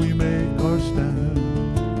hand we make our stand.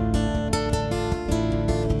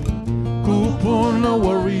 Kupuna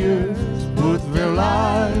warriors put their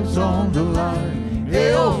lives on the line.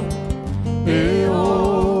 Eo,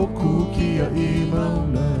 eo, kukia'i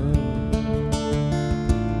mauna.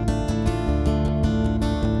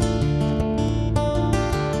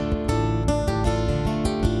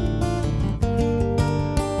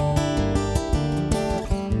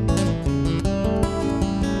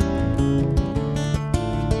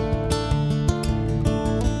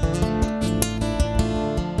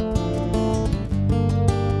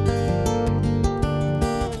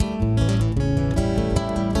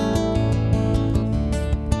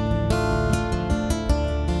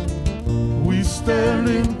 Stand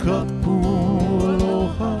in kapu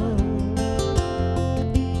aloha,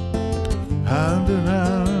 hand in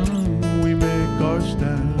hand we make our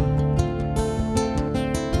stand.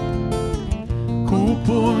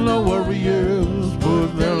 Kupuna warriors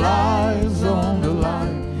put their lives on the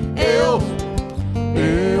line. Eo,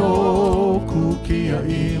 eo,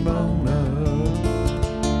 kukia'i mauna.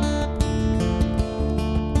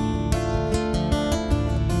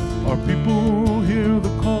 Our people hear the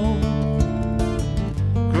call,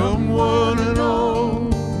 come one and all,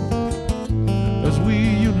 as we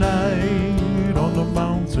unite on the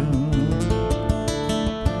mountain,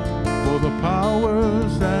 for the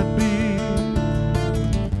powers that be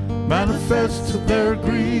manifest their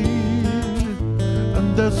greed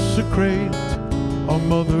and desecrate our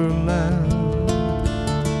motherland.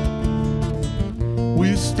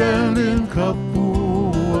 We stand in kapu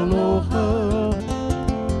aloha,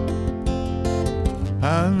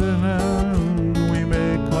 hand in hand we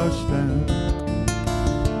make our stand.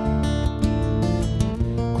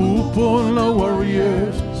 Kupuna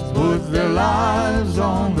warriors put their lives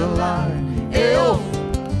on the line. Eo,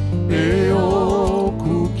 eo,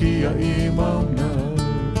 kukia imana.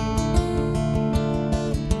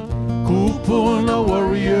 Kupuna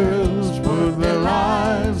warriors put their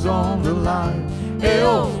lives on the line.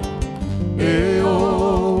 Eo,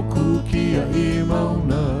 eo, kukia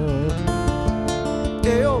imana.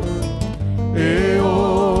 Eo,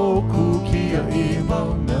 eo, kukia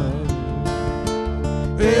imana.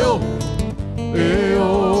 Eo,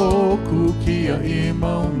 eo, kukia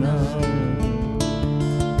imana.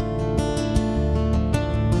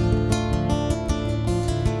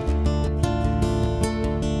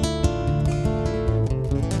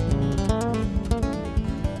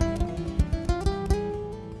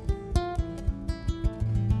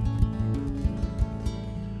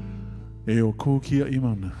 Eo kukia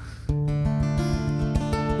imana.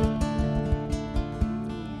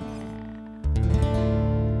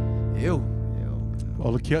 Ew.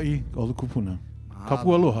 Ola kiai, ola kupuna.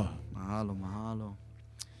 Kapu aloha. Mahalo, mahalo.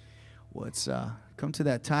 Well, it's come to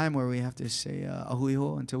that time where we have to say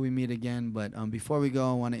ahuiho until we meet again. But before we go,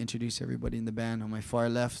 I want to introduce everybody in the band. On my far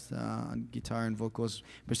left, on guitar and vocals,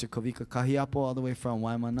 Mr. Kawika Kahiapo, all the way from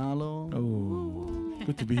Waimanalo. Oh,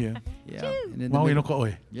 good to be here. Yeah. And in the Maui no middle,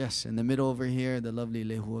 ka'oi. yes, in the middle over here, the lovely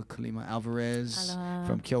Lehua Kalima Alvarez Aloha.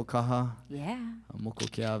 from Keaukaha. Yeah. Moko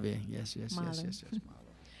Keawe. Yes, yes, yes, Mahalo. yes, yes.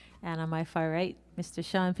 And on my far right, Mr.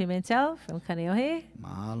 Shawn Pimental from Kaneohe.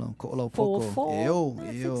 Mahalo. Ko'olo Four, poko. four. Eo,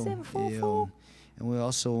 67444. And we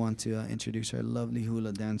also want to introduce our lovely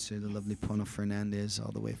hula dancer, the lovely Pono Fernandez,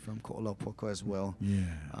 all the way from Ko'olopoko as well. Yeah.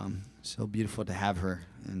 So beautiful to have her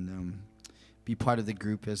and be part of the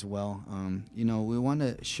group as well. You know, we want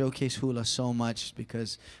to showcase hula so much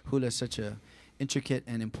because hula is such a intricate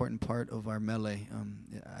and important part of our mele.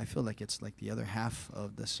 I feel like it's like the other half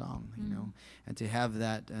of the song, you know, and to have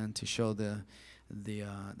that and to show the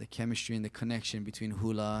chemistry and the connection between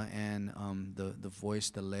hula and the voice,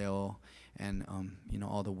 the leo, and you know,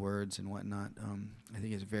 all the words and whatnot. I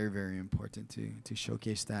think it's very, very important to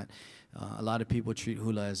showcase that. A lot of people treat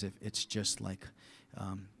hula as if it's just like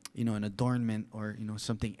you know, an adornment or, you know,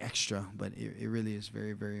 something extra, but it really is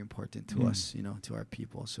very, very important to us, you know, to our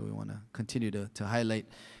people. So we want to continue to highlight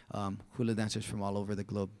hula dancers from all over the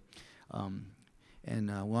globe. And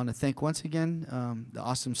we want to thank once again the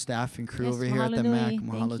awesome staff and crew Yes, over here at the mahalo MACC.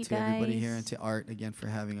 nui. Mahalo Thank you, to everybody here guys. and to Art again for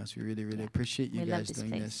having us. We really, really Yeah. appreciate you We love guys this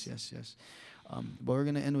doing place. this. Yes, yes. But we're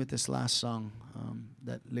going to end with this last song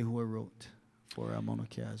that Lehua wrote for Mauna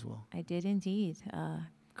Kea as well. I did indeed.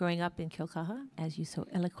 Growing up in Keaukaha, as you so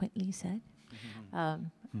eloquently said,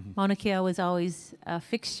 Mauna Kea was always a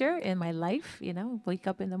fixture in my life. You know, wake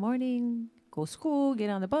up in the morning, go school, get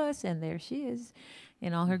on the bus, and there she is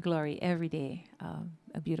in all her glory every day.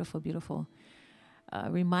 A beautiful, beautiful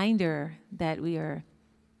reminder that we are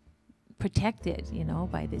protected, you know,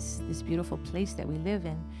 by this beautiful place that we live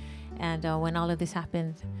in. And when all of this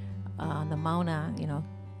happened on the Mauna, you know,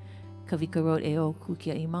 Kawika wrote "Eo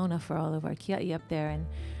Kukia I Mauna" for all of our kia'i up there, and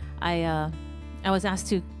I was asked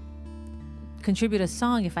to contribute a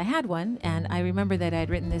song if I had one, and I remember that I had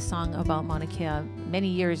written this song about Mauna Kea many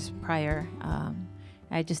years prior.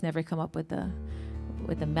 I just never come up with the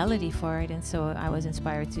melody for it, and so I was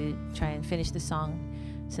inspired to try and finish the song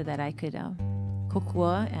so that I could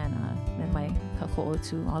kokua and my kako'o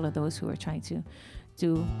to all of those who were trying to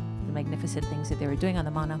do the magnificent things that they were doing on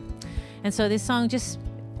the Mauna. And so this song just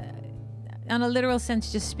on a literal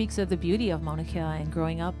sense, just speaks of the beauty of Mauna Kea and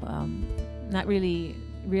growing up, not really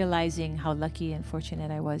realizing how lucky and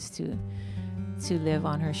fortunate I was to live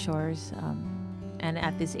on her shores, and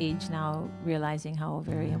at this age now realizing how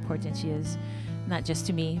very important she is, not just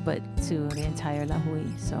to me but to the entire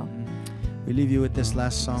Lahui. So We leave you with this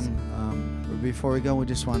last song. But before we go, we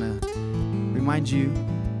just want to remind you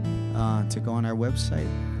to go on our website.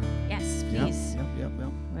 yes, please. Yep.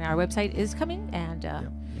 Our website is coming, and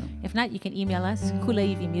if not, you can email us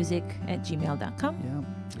kulaivimusic@gmail.com. Yeah,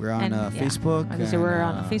 we're on And, Facebook. So we're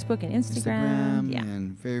on and, Facebook and Instagram. Yeah.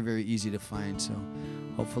 and very, very easy to find. So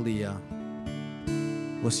hopefully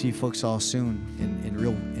we'll see folks all soon in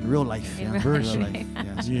real life. In yeah, real real life. life.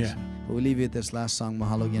 Yes, Yeah. yes. But we'll leave you with this last song.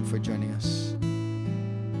 Mahalo again for joining us.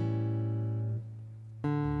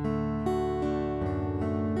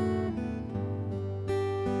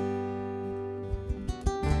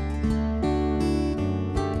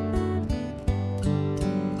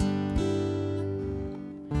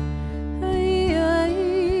 Ai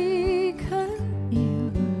ai ka ia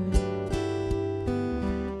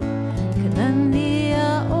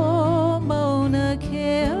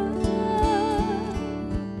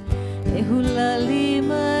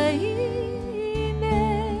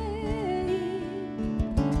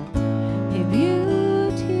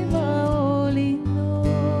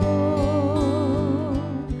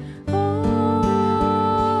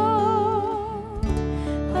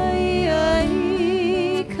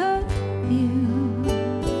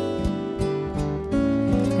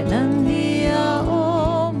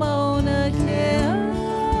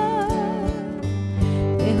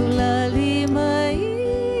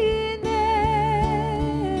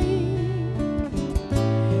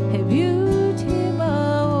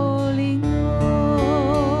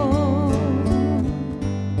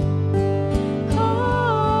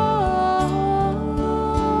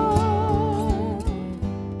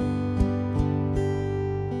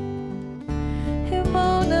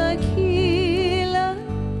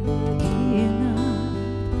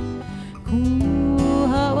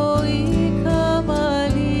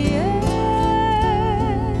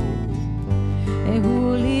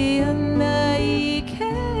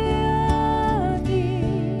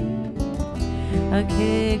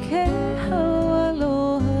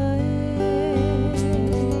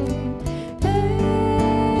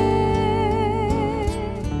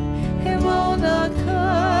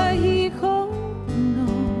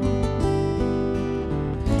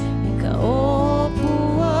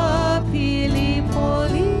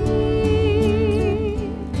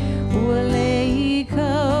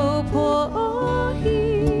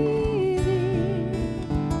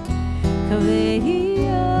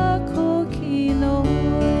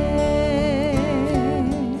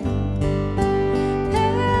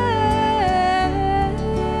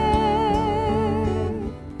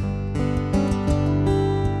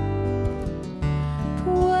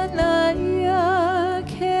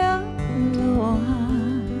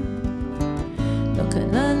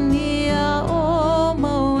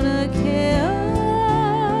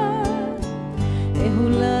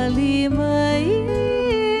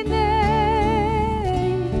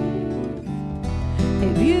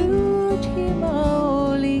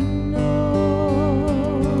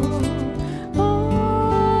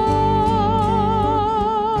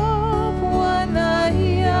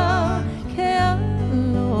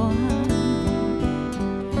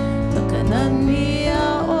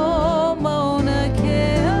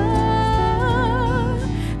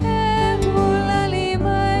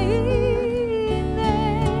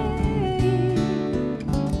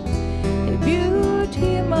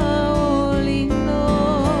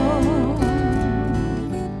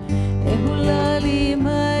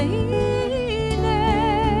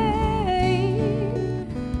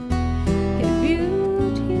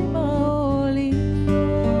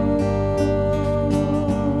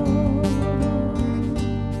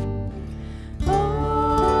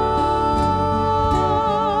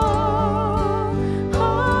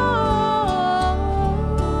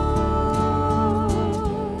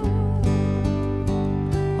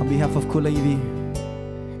Kulāiwi,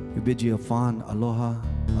 we bid you a fond aloha,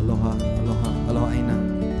 aloha, aloha, aloha aina.